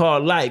thing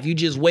called life. You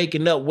just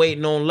waking up,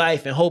 waiting on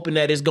life and hoping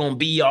that it's going to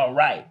be all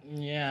right.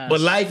 Yes.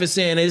 But life is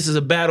saying this is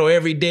a battle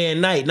every day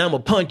and night, and I'm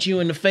going to punch you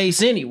in the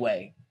face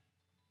anyway.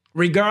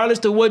 Regardless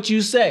to what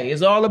you say,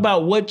 it's all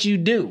about what you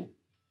do.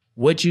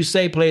 What you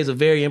say plays a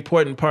very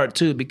important part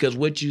too, because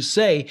what you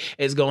say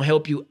is going to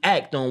help you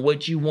act on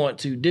what you want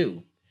to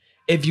do.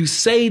 If you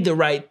say the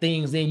right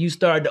things, then you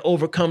start to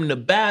overcome the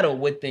battle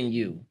within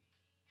you.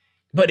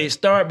 But it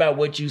starts by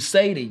what you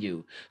say to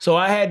you. So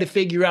I had to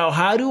figure out,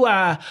 how do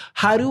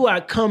I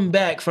come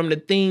back from the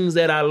things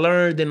that I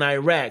learned in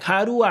Iraq?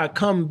 How do I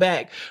come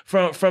back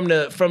from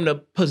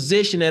the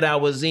position that I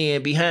was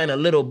in behind a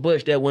little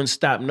bush that wouldn't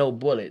stop no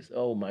bullets?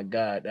 Oh my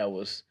God, that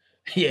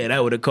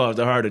would have caused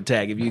a heart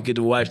attack if you get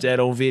to watch that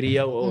on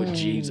video. Oh,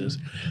 Jesus.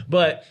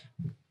 But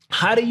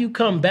how do you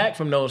come back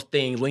from those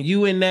things? When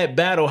you in that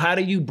battle, how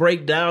do you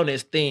break down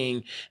this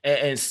thing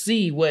and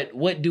see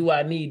what do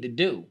I need to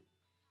do?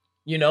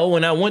 You know,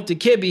 when I went to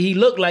Kibby, he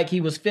looked like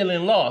he was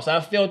feeling lost.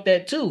 I felt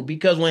that too,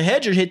 because when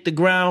Hedger hit the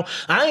ground,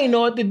 I didn't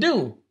know what to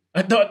do.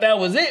 I thought that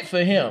was it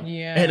for him.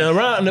 Yeah.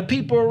 And the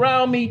people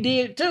around me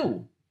did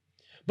too.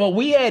 But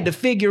we had to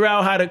figure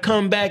out how to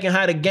come back and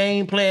how to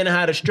game plan and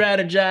how to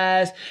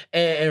strategize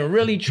and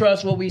really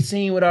trust what we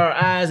seen with our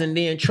eyes, and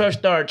then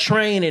trust our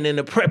training and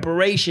the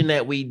preparation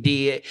that we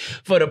did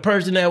for the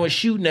person that was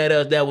shooting at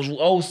us that was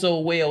oh so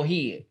well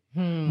hid.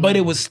 But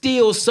it was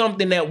still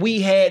something that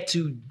we had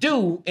to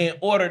do in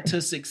order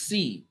to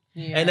succeed.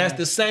 Yeah. And that's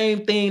the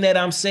same thing that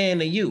I'm saying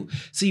to you.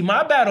 See,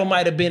 my battle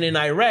might have been in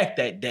Iraq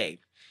that day.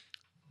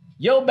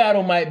 Your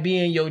battle might be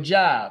in your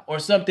job, or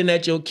something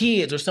that your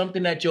kids, or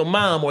something that your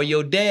mom or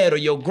your dad or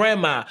your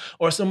grandma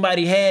or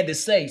somebody had to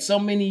say so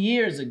many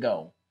years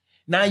ago.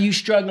 Now you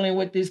struggling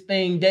with this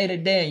thing day to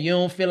day and you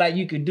don't feel like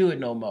you could do it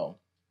no more.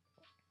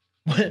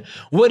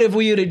 What if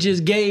we would have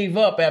just gave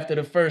up after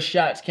the first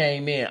shots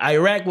came in?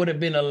 Iraq would have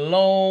been a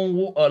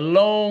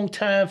long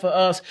time for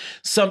us,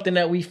 something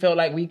that we felt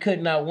like we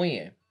could not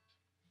win.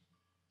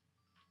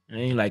 I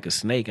ain't like a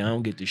snake. I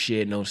don't get to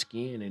shed no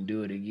skin and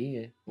do it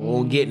again. We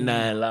won't get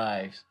 9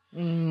 lives.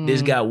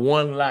 This got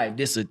 1 life.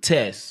 This a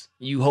test.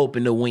 You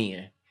hoping to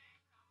win.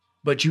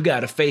 But you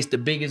got to face the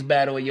biggest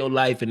battle of your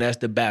life, and that's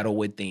the battle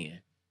within.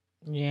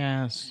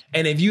 Yes.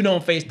 And if you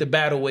don't face the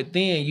battle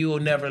within, you will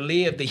never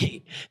live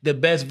the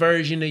best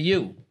version of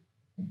you.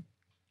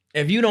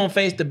 If you don't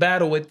face the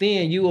battle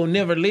within, you will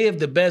never live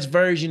the best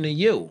version of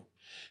you.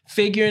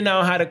 figuring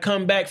out how to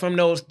come back from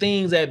those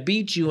things that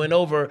beat you and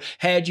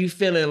had you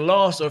feeling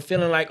lost or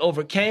feeling like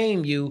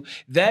overcame you.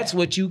 That's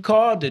what you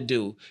called to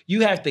do.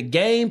 You have to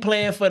game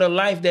plan for the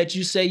life that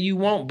you say you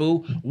want,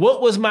 boo.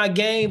 What was my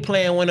game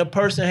plan when a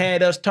person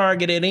had us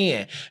targeted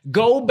in?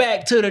 Go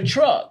back to the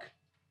truck.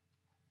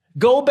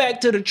 Go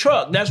back to the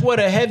truck. That's where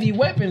the heavy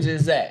weapons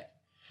is at.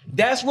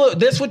 That's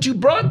what you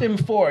brought them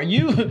for.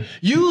 You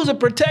use a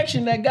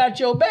protection that got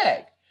your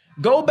back.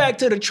 Go back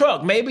to the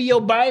truck. Maybe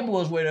your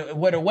Bible is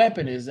where the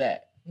weapon is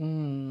at.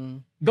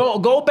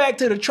 Go back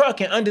to the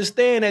truck and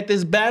understand that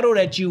this battle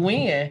that you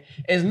in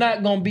is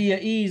not going to be an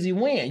easy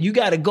win. You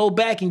got to go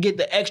back and get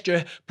the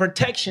extra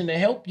protection to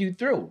help you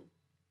through.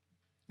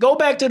 Go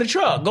back to the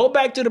truck. Go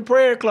back to the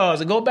prayer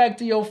closet. Go back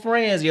to your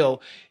friends, your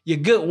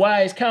good,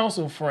 wise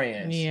counsel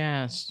friends.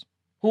 Yes.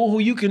 Who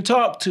you can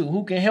talk to,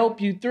 who can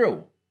help you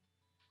through.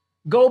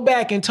 Go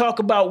back and talk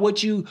about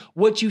what you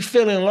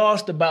feeling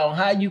lost about,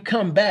 how you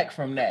come back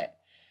from that.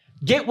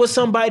 Get with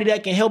somebody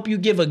that can help you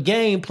give a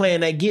game plan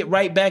that get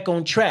right back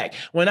on track.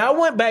 When I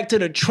went back to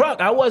the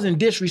truck, I wasn't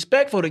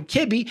disrespectful to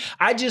Kibby.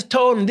 I just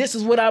told him this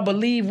is what I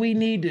believe we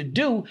need to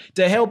do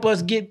to help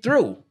us get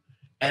through.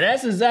 And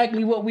that's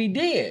exactly what we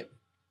did.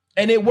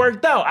 And it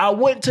worked out. I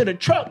went to the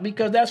truck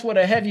because that's where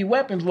the heavy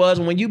weapons was.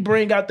 And when you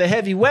bring out the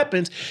heavy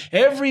weapons,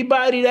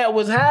 everybody that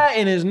was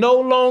hiding is no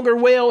longer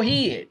well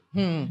hid.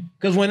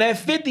 Because when that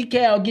 50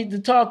 cal get to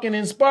talking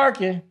and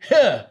sparking,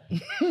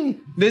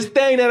 this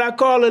thing that I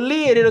call a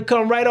lid, it'll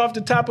come right off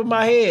the top of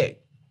my head.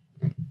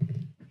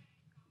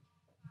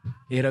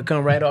 It'll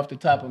come right off the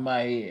top of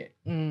my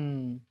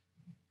head.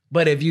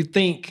 But if you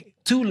think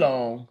too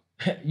long,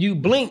 you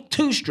blink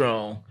too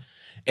strong,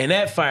 in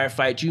that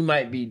firefight, you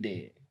might be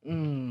dead.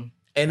 And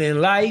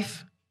in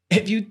life,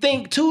 if you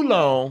think too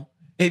long,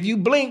 if you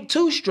blink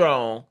too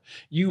strong,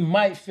 you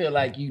might feel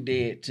like you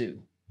dead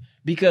too.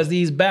 Because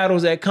these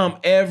battles that come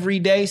every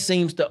day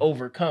seems to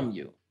overcome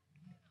you.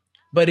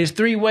 But it's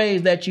 3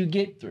 ways that you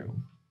get through.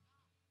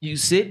 You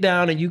sit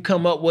down and you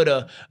come up with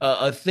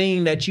a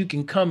thing that you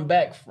can come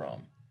back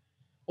from.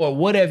 Or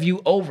what have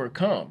you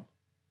overcome?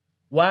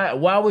 Why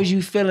was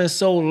you feeling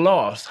so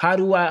lost? How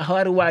do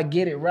I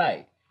get it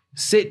right?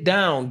 Sit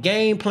down,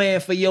 game plan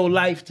for your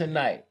life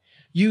tonight.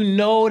 You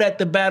know that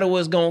the battle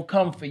is going to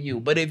come for you.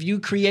 But if you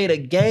create a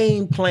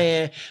game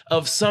plan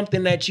of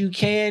something that you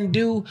can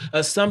do,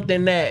 or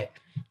something that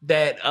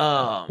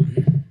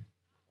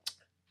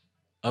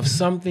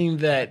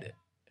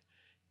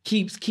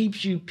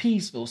keeps you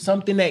peaceful,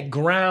 something that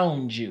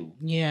grounds you.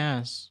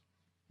 Yes.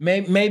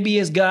 Maybe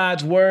it's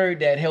God's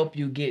word that help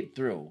you get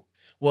through.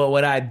 Well,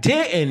 what I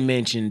didn't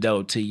mention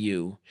though to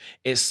you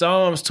is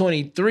Psalms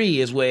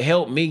 23 is what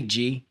helped me,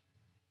 G.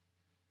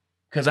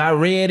 Because I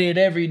read it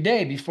every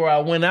day before I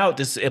went out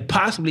to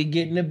possibly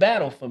get in the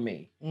battle for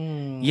me.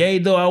 Yea,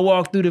 though I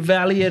walk through the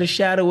valley of the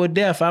shadow of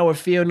death, I will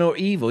fear no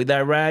evil.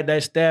 Thy rod, thy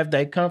staff,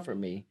 thy comfort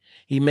me.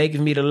 He maketh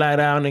me to lie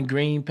down in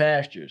green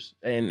pastures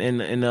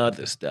and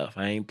other stuff.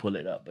 I ain't pull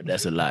it up, but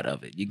that's a lot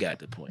of it. You got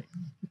the point.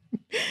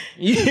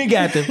 You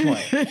got the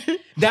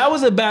point. That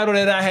was a battle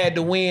that I had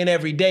to win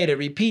every day, to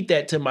repeat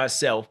that to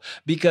myself,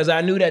 because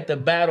I knew that the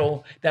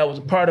battle that was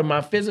a part of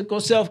my physical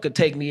self could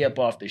take me up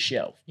off the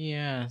shelf.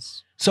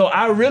 Yes. So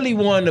I really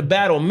won the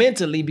battle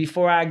mentally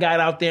before I got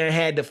out there and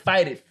had to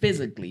fight it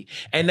physically.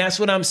 And that's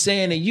what I'm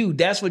saying to you.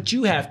 That's what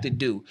you have to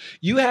do.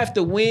 You have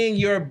to win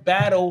your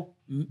battle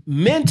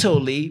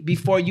mentally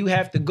before you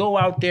have to go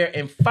out there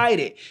and fight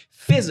it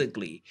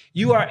physically.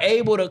 You are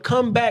able to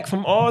come back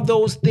from all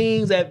those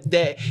things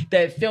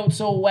that felt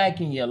so whack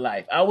in your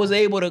life. I was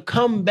able to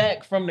come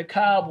back from the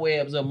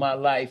cobwebs of my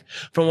life,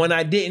 from when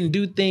I didn't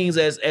do things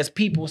as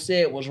people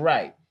said was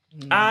right.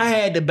 I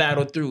had to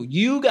battle through.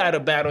 You got to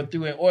battle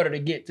through in order to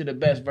get to the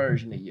best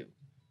version of you.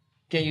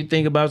 Can you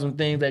think about some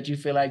things that you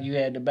feel like you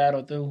had to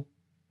battle through?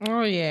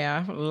 Oh,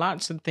 yeah.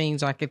 Lots of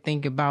things I could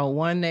think about.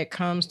 One that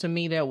comes to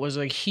me that was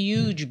a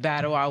huge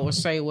battle, I would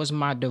say, was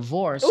my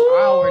divorce. Ooh.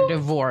 Our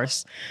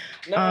divorce.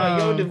 No,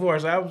 your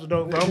divorce. I'm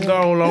gone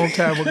a long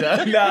time ago.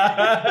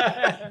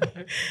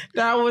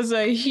 That was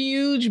a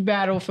huge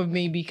battle for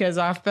me because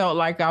I felt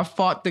like I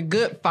fought the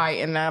good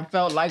fight and I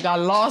felt like I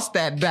lost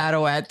that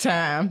battle at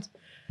times.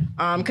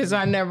 Because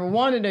I never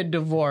wanted a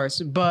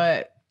divorce.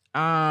 But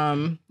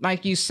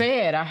like you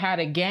said, I had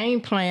a game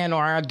plan,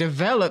 or I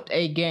developed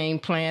a game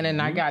plan, and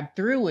I got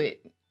through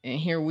it. And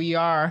here we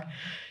are,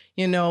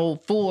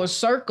 full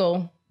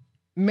circle,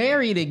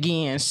 married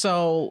again.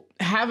 So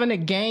having a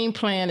game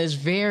plan is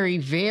very,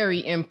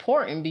 very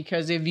important,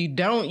 because if you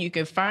don't, you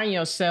can find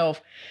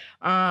yourself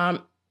in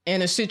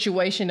a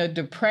situation of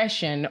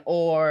depression,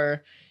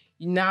 or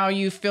now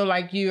you feel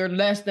like you're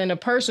less than a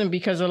person,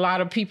 because a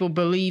lot of people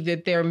believe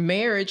that their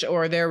marriage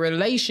or their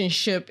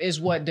relationship is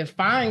what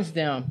defines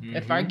them. Mm-hmm.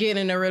 If I get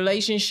in a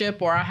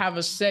relationship or I have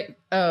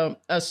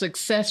a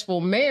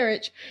successful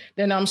marriage,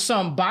 then I'm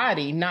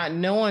somebody, not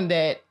knowing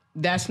that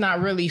that's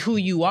not really who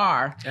you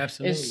are.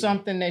 Absolutely. It's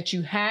something that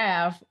you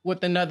have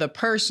with another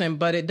person,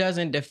 but it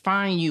doesn't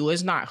define you.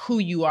 It's not who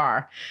you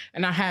are.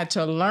 And I had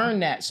to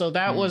learn that. So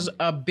that was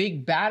a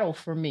big battle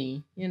for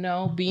me. You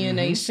know, being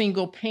a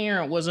single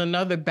parent was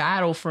another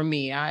battle for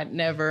me. I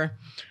never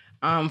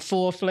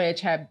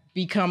full-fledged had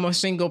become a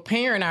single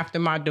parent after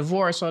my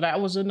divorce. So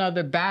that was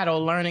another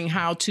battle, learning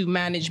how to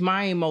manage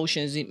my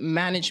emotions,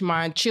 manage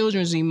my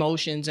children's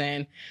emotions,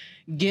 and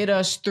get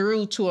us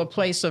through to a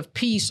place of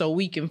peace so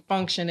we can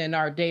function in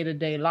our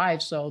day-to-day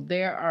life. So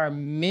there are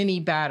many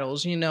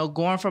battles, you know,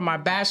 going for my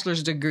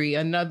bachelor's degree,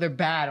 another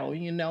battle,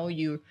 you know,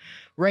 you're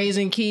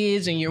raising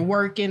kids and you're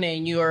working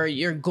and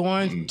you're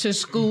going to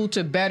school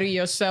to better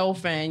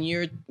yourself, and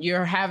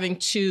you're having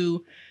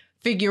to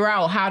figure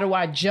out, how do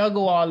I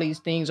juggle all these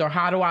things, or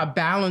how do I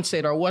balance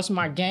it, or what's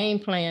my game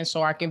plan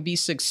so I can be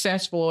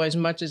successful as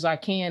much as I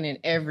can in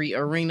every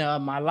arena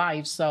of my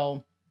life.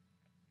 So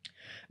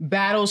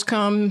battles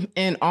come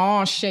in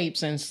all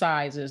shapes and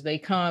sizes. They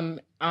come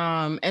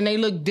and they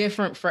look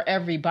different for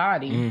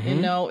everybody. You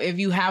know, if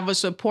you have a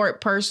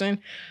support person,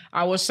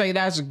 I would say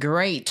that's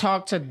great.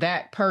 Talk to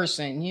that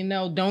person. You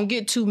know, don't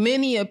get too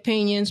many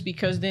opinions,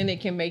 because then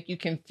it can make you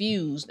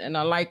confused. And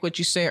I like what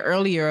you said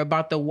earlier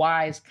about the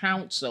wise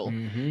counsel,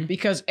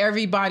 because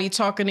everybody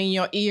talking in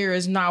your ear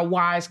is not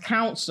wise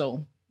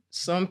counsel.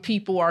 Some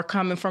people are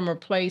coming from a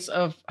place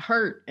of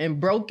hurt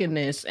and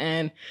brokenness,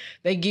 and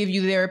they give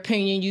you their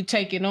opinion. You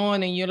take it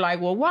on and you're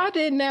like, well, why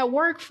didn't that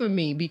work for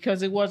me?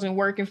 Because it wasn't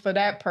working for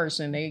that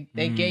person.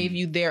 They gave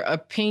you their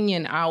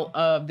opinion out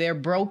of their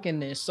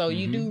brokenness. So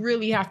you do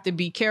really have to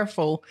be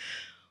careful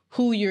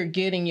who you're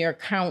getting your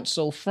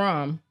counsel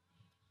from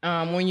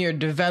when you're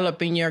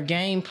developing your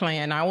game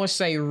plan. I would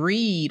say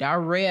read. I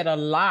read a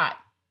lot.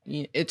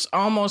 It's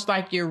almost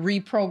like you're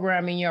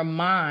reprogramming your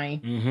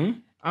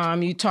mind.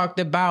 You talked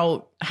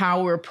about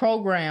how we're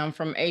programmed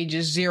from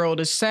ages 0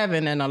 to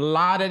 7, and a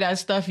lot of that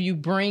stuff you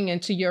bring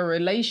into your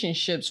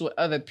relationships with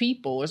other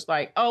people. It's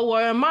like, oh,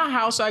 well, in my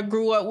house, I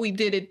grew up, we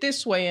did it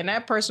this way. And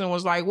that person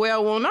was like,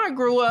 well, when I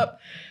grew up,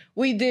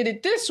 we did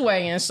it this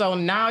way. And so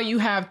now you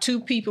have two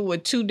people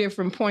with two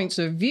different points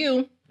of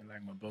view.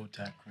 Like my bow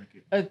tie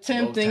cricket.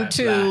 Attempting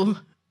to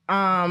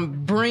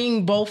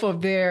bring both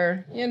of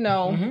their, you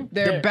know,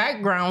 their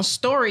background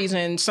stories.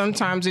 And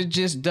sometimes it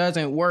just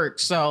doesn't work.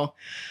 So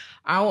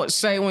I would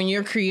say when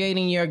you're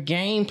creating your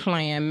game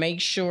plan, make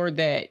sure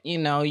that, you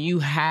know, you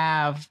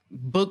have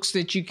books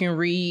that you can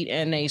read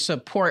and a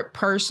support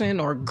person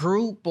or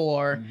group,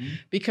 or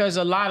because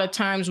a lot of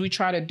times we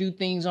try to do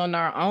things on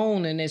our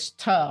own and it's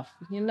tough,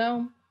 you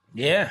know?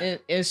 Yeah,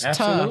 it's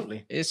absolutely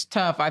tough. It's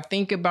tough. I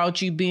think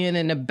about you being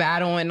in a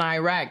battle in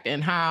Iraq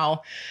and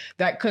how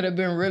that could have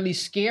been really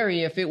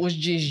scary if it was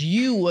just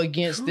you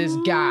against this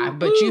guy,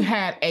 but you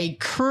had a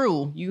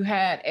crew, you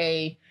had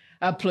a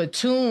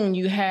platoon,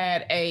 you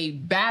had a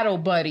battle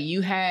buddy,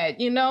 you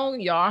had, you know,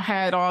 y'all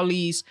had all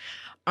these,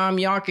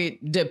 y'all could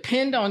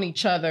depend on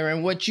each other,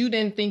 and what you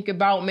didn't think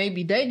about,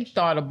 maybe they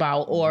thought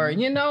about, or,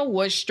 you know,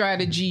 what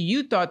strategy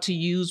you thought to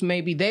use,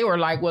 maybe they were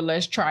like, well,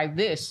 let's try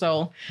this.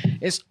 So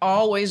it's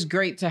always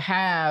great to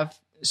have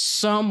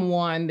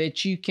someone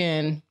that you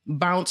can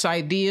bounce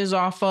ideas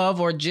off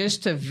of, or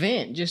just to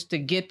vent, just to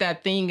get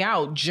that thing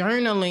out.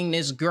 Journaling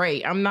is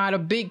great. I'm not a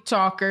big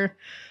talker,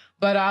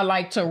 but I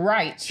like to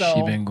write. So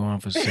she been going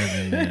for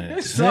 7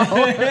 minutes. So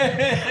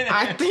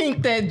I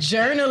think that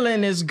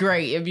journaling is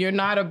great. If you're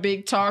not a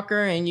big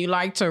talker and you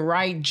like to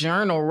write,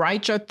 journal,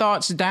 write your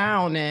thoughts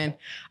down. And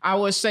I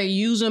would say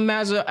use them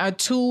as a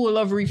tool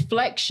of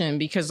reflection,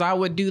 because I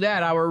would do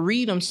that. I would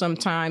read them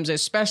sometimes,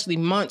 especially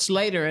months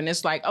later. And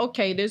it's like,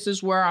 okay, this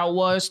is where I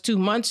was 2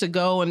 months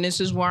ago, and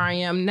this is where I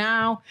am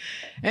now.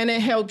 And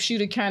it helps you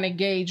to kind of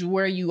gauge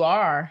where you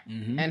are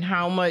and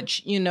how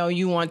much, you know,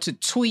 you want to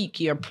tweak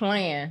your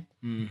plan.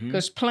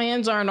 Because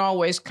plans aren't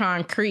always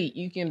concrete.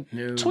 You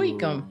can tweak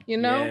them, you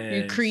know?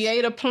 You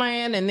create a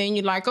plan and then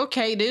you're like,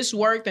 okay, this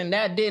worked and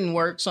that didn't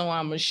work, so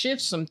I'm going to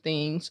shift some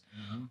things,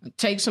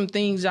 take some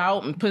things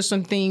out and put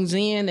some things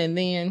in, and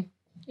then,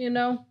 you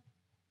know,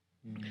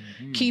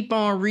 keep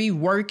on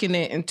reworking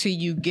it until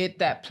you get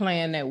that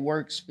plan that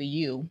works for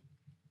you.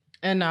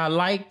 And I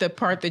like the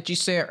part that you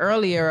said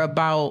earlier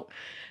about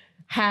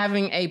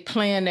having a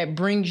plan that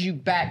brings you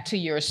back to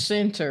your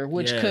center,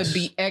 which could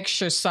be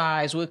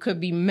exercise, which could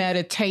be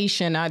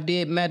meditation. I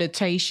did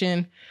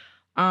meditation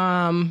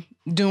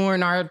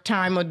during our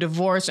time of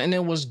divorce, and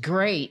it was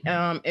great.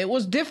 It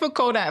was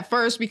difficult at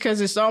first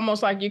because it's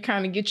almost like you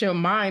kind of get your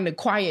mind to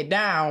quiet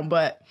down,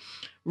 but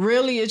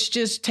really it's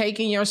just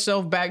taking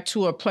yourself back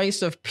to a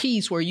place of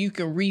peace where you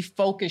can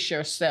refocus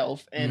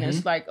yourself. And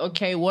it's like,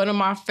 okay, what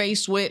am I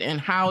faced with,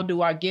 and how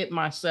do I get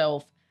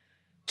myself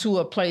to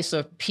a place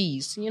of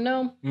peace, you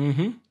know?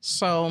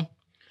 So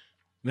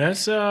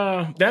that's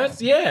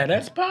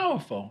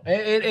powerful.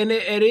 And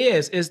it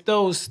is. It's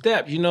those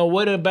steps. You know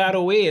what a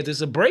battle is.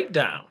 It's a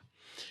breakdown.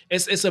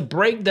 It's a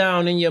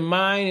breakdown in your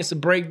mind. It's a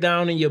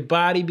breakdown in your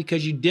body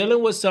because you're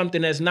dealing with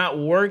something that's not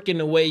working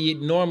the way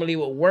it normally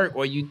would work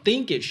or you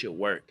think it should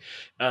work.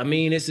 I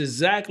mean, it's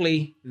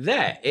exactly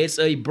that. It's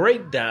a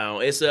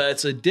breakdown. It's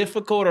a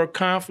difficult or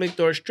conflict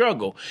or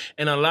struggle.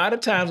 And a lot of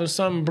times when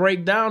something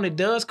breaks down, it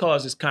does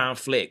cause this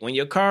conflict. When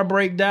your car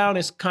breaks down,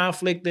 it's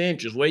conflict of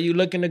interest. Where you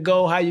looking to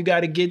go, how you got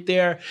to get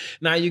there.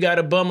 Now you got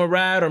to bum a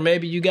ride, or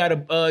maybe you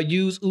got to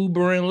use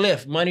Uber and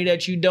Lyft, money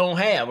that you don't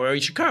have, or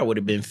your car would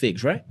have been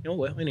fixed, right? Oh,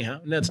 well, anyhow,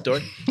 another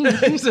story.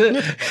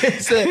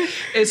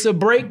 It's a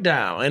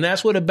breakdown, and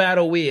that's what a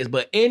battle is.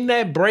 But in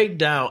that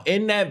breakdown,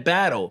 in that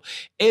battle,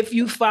 if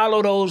you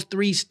follow those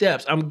 3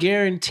 steps, I'm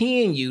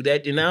guaranteeing you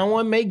that, and I don't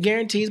want to make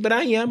guarantees, but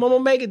I'm going to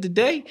make it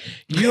today.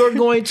 You're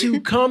going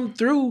to come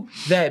through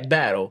that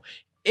battle.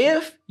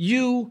 If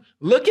you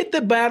look at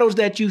the battles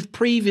that you've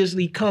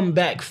previously come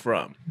back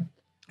from,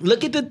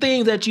 look at the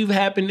things that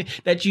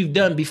you've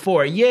done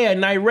before. Yeah,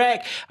 in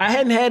Iraq, I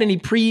hadn't had any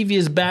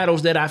previous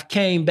battles that I've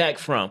came back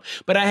from,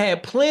 but I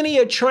had plenty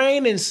of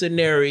training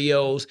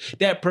scenarios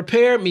that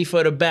prepared me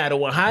for the battle.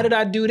 Well, how did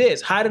I do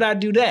this? How did I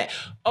do that?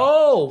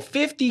 Oh,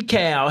 50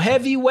 cal,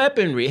 heavy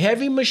weaponry,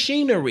 heavy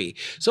machinery.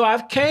 So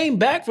I've came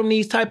back from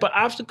these type of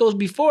obstacles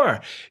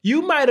before.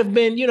 You might have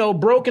been,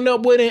 broken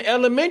up with in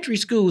elementary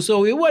school.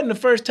 So it wasn't the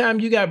first time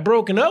you got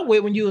broken up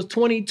with when you was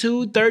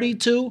 22,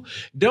 32.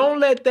 Don't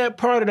let that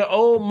part of the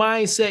old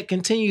mindset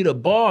continue to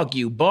bog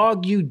you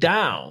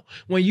down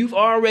when you've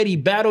already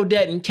battled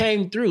that and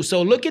came through.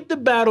 So look at the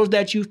battles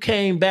that you've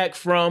came back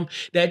from,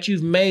 that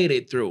you've made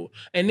it through.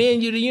 And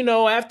then,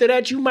 after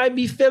that, you might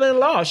be feeling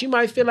lost. You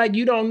might feel like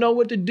you don't know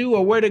what to do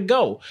or where to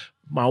go.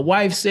 My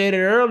wife said it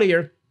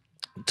earlier.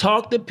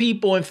 Talk to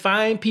people and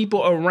find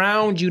people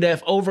around you that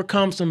have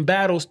overcome some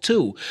battles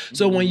too.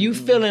 So when you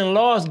feeling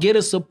lost, get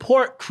a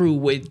support crew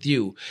with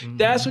you.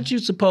 That's what you're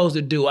supposed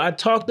to do. I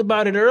talked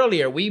about it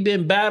earlier. We've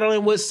been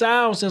battling with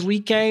sound since we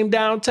came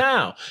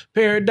downtown.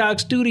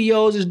 Paradox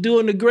Studios is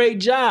doing a great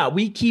job.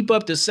 We keep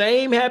up the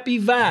same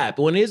happy vibe.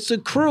 When it's a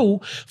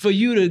crew for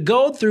you to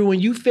go through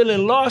when you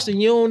feeling lost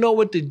and you don't know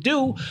what to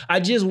do,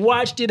 I just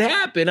watched it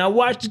happen. I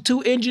watched the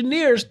 2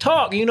 engineers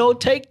talk,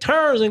 take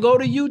turns and go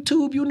to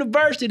YouTube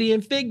University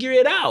and figure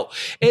it out.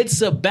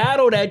 It's a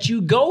battle that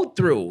you go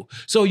through.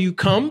 So you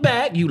come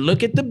back, you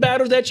look at the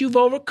battles that you've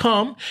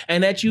overcome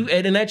and that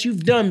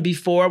you've done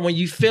before. When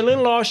you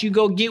feeling lost, you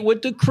go get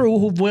with the crew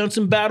who've won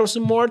some battles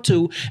some more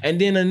too. And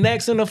then the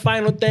next and the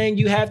final thing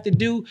you have to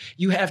do,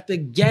 you have to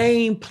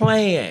game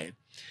plan.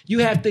 You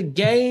have to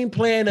game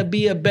plan to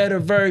be a better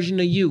version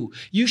of you.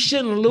 You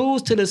shouldn't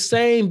lose to the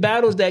same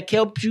battles that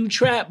kept you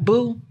trapped,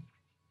 boo.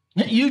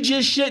 You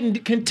just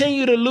shouldn't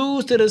continue to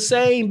lose to the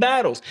same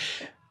battles.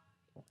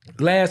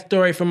 Last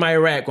story from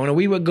Iraq. When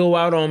we would go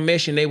out on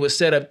mission, they would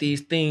set up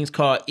these things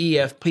called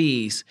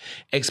EFPs,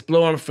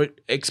 explosive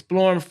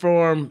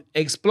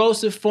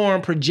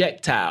form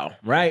projectile,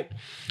 right?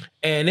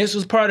 And this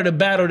was part of the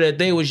battle that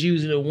they was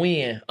using to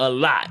win a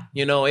lot.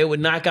 It would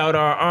knock out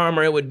our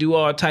armor. It would do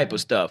all type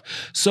of stuff.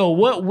 So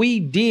what we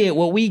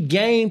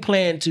game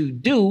planned to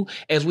do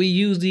is we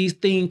used these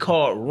things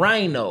called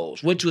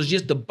rhinos, which was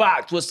just a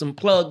box with some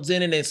plugs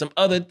in it and some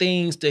other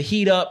things to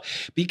heat up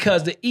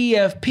because the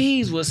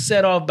EFPs was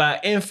set off by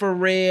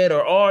infrared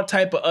or all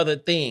type of other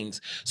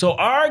things. So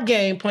our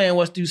game plan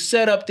was to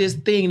set up this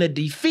thing to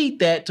defeat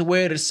that to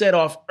where it'll set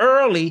off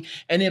early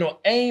and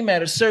it'll aim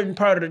at a certain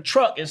part of the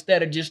truck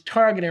instead of just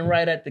targeting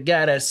right at the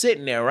guy that's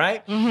sitting there,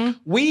 right? Mm-hmm.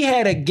 We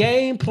had a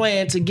game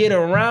plan to get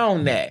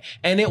around that,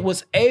 and it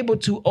was able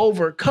to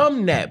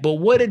overcome that. But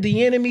what did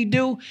the enemy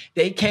do?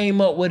 They came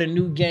up with a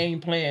new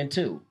game plan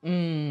too.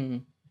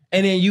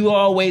 And then you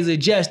always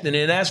adjusting,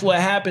 and that's what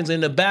happens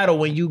in the battle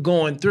when you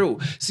going through.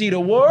 See, the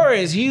war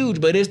is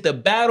huge, but it's the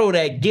battle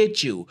that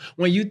gets you.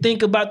 When you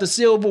think about the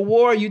Civil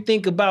War, you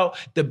think about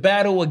the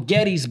Battle of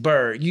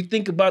Gettysburg. You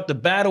think about the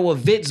Battle of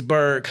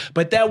Vicksburg,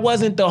 but that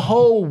wasn't the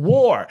whole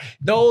war.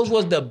 Those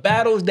was the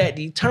battles that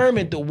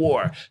determined the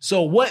war.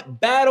 So what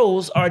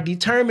battles are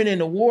determining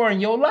the war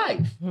in your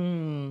life?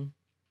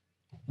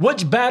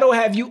 Which battle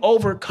have you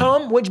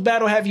overcome? Which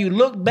battle have you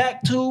looked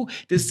back to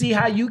see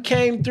how you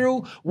came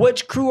through?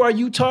 Which crew are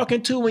you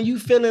talking to when you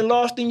feeling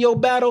lost in your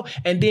battle?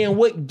 And then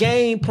what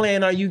game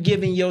plan are you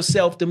giving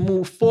yourself to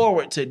move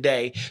forward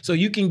today so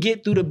you can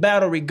get through the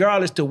battle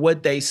regardless to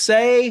what they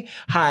say,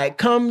 how it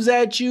comes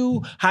at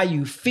you, how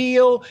you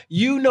feel?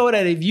 You know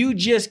that if you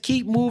just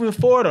keep moving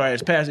forward, or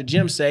as Pastor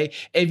Jim say,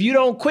 if you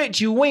don't quit,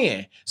 you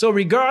win. So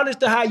regardless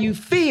to how you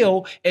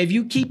feel, if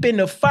you keep in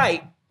the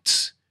fight,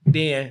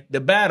 then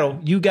the battle,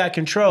 you got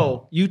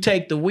control, you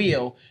take the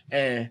wheel,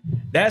 and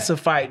that's a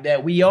fight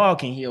that we all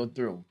can heal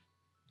through.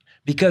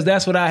 Because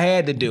that's what I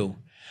had to do.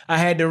 I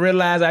had to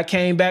realize I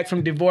came back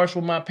from divorce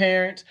with my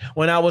parents.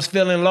 When I was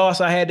feeling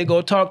lost, I had to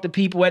go talk to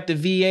people at the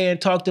VA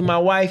and talk to my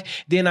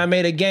wife. Then I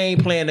made a game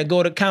plan to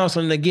go to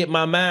counseling to get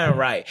my mind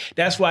right.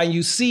 That's why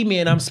you see me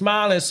and I'm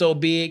smiling so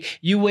big.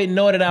 You wouldn't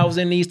know that I was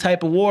in these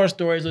type of war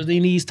stories or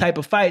in these type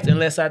of fights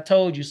unless I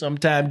told you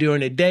sometime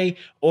during the day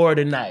or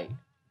the night.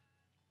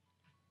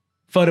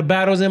 For the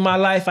battles in my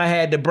life, I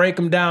had to break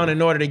them down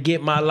in order to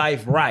get my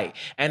life right.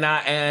 And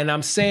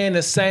I'm saying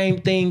the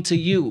same thing to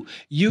you.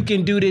 You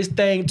can do this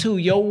thing too.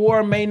 Your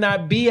war may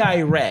not be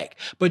Iraq,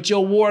 but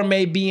your war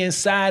may be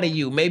inside of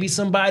you. Maybe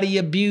somebody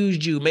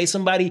abused you. Maybe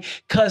somebody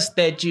cussed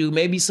at you.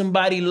 Maybe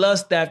somebody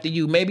lust after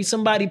you. Maybe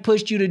somebody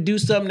pushed you to do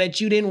something that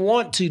you didn't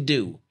want to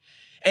do.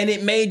 And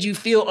it made you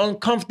feel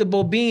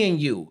uncomfortable being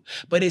you.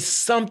 But it's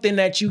something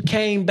that you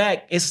came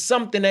back. It's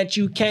something that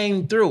you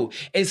came through.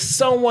 It's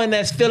someone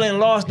that's feeling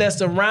lost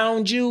that's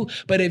around you.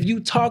 But if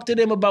you talk to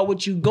them about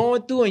what you're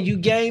going through and you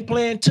game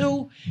plan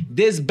too,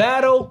 this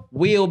battle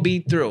will be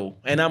through.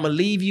 And I'm going to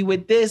leave you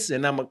with this,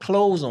 and I'm going to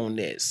close on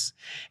this.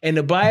 In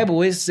the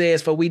Bible, it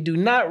says, for we do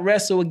not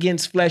wrestle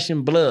against flesh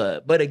and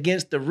blood, but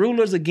against the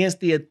rulers,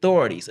 against the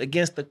authorities,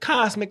 against the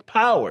cosmic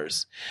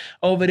powers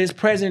over this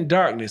present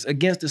darkness,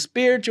 against the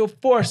spiritual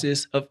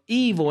forces of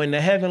evil in the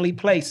heavenly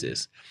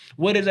places.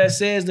 What does that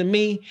says to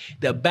me?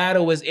 The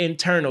battle is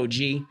internal,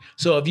 G.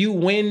 So if you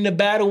win the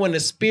battle in the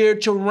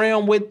spiritual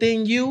realm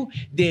within you,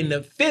 then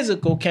the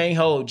physical can't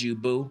hold you,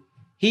 boo.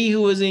 He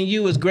who is in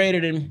you is greater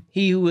than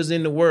he who is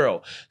in the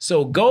world.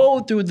 So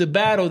go through the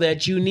battle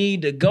that you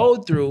need to go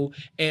through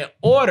in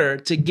order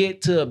to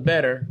get to a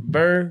better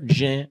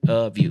version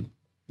of you.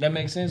 That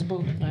makes sense,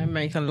 boo? That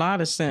makes a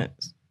lot of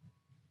sense.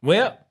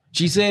 Well,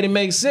 she said it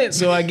makes sense,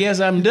 so I guess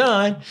I'm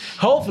done.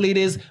 Hopefully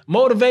this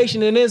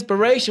motivation and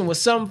inspiration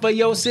was something for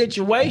your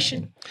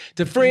situation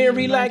to free and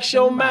relax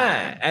your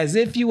mind as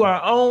if you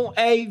are on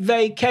a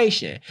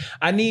vacation.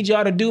 I need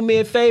y'all to do me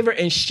a favor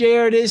and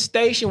share this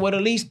station with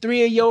at least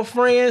 3 of your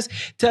friends.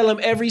 Tell them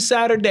every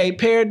Saturday,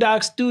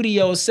 Paradox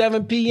Studios,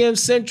 7 p.m.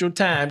 Central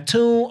Time.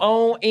 Tune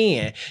on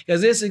in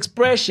because it's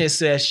expression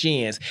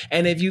sessions.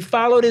 And if you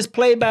follow this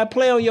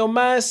play-by-play on your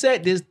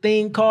mindset, this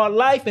thing called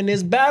life in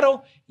this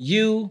battle,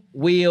 you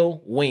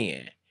will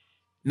win.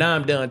 Now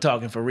I'm done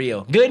talking for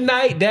real. Good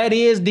night. That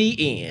is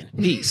the end.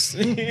 Peace.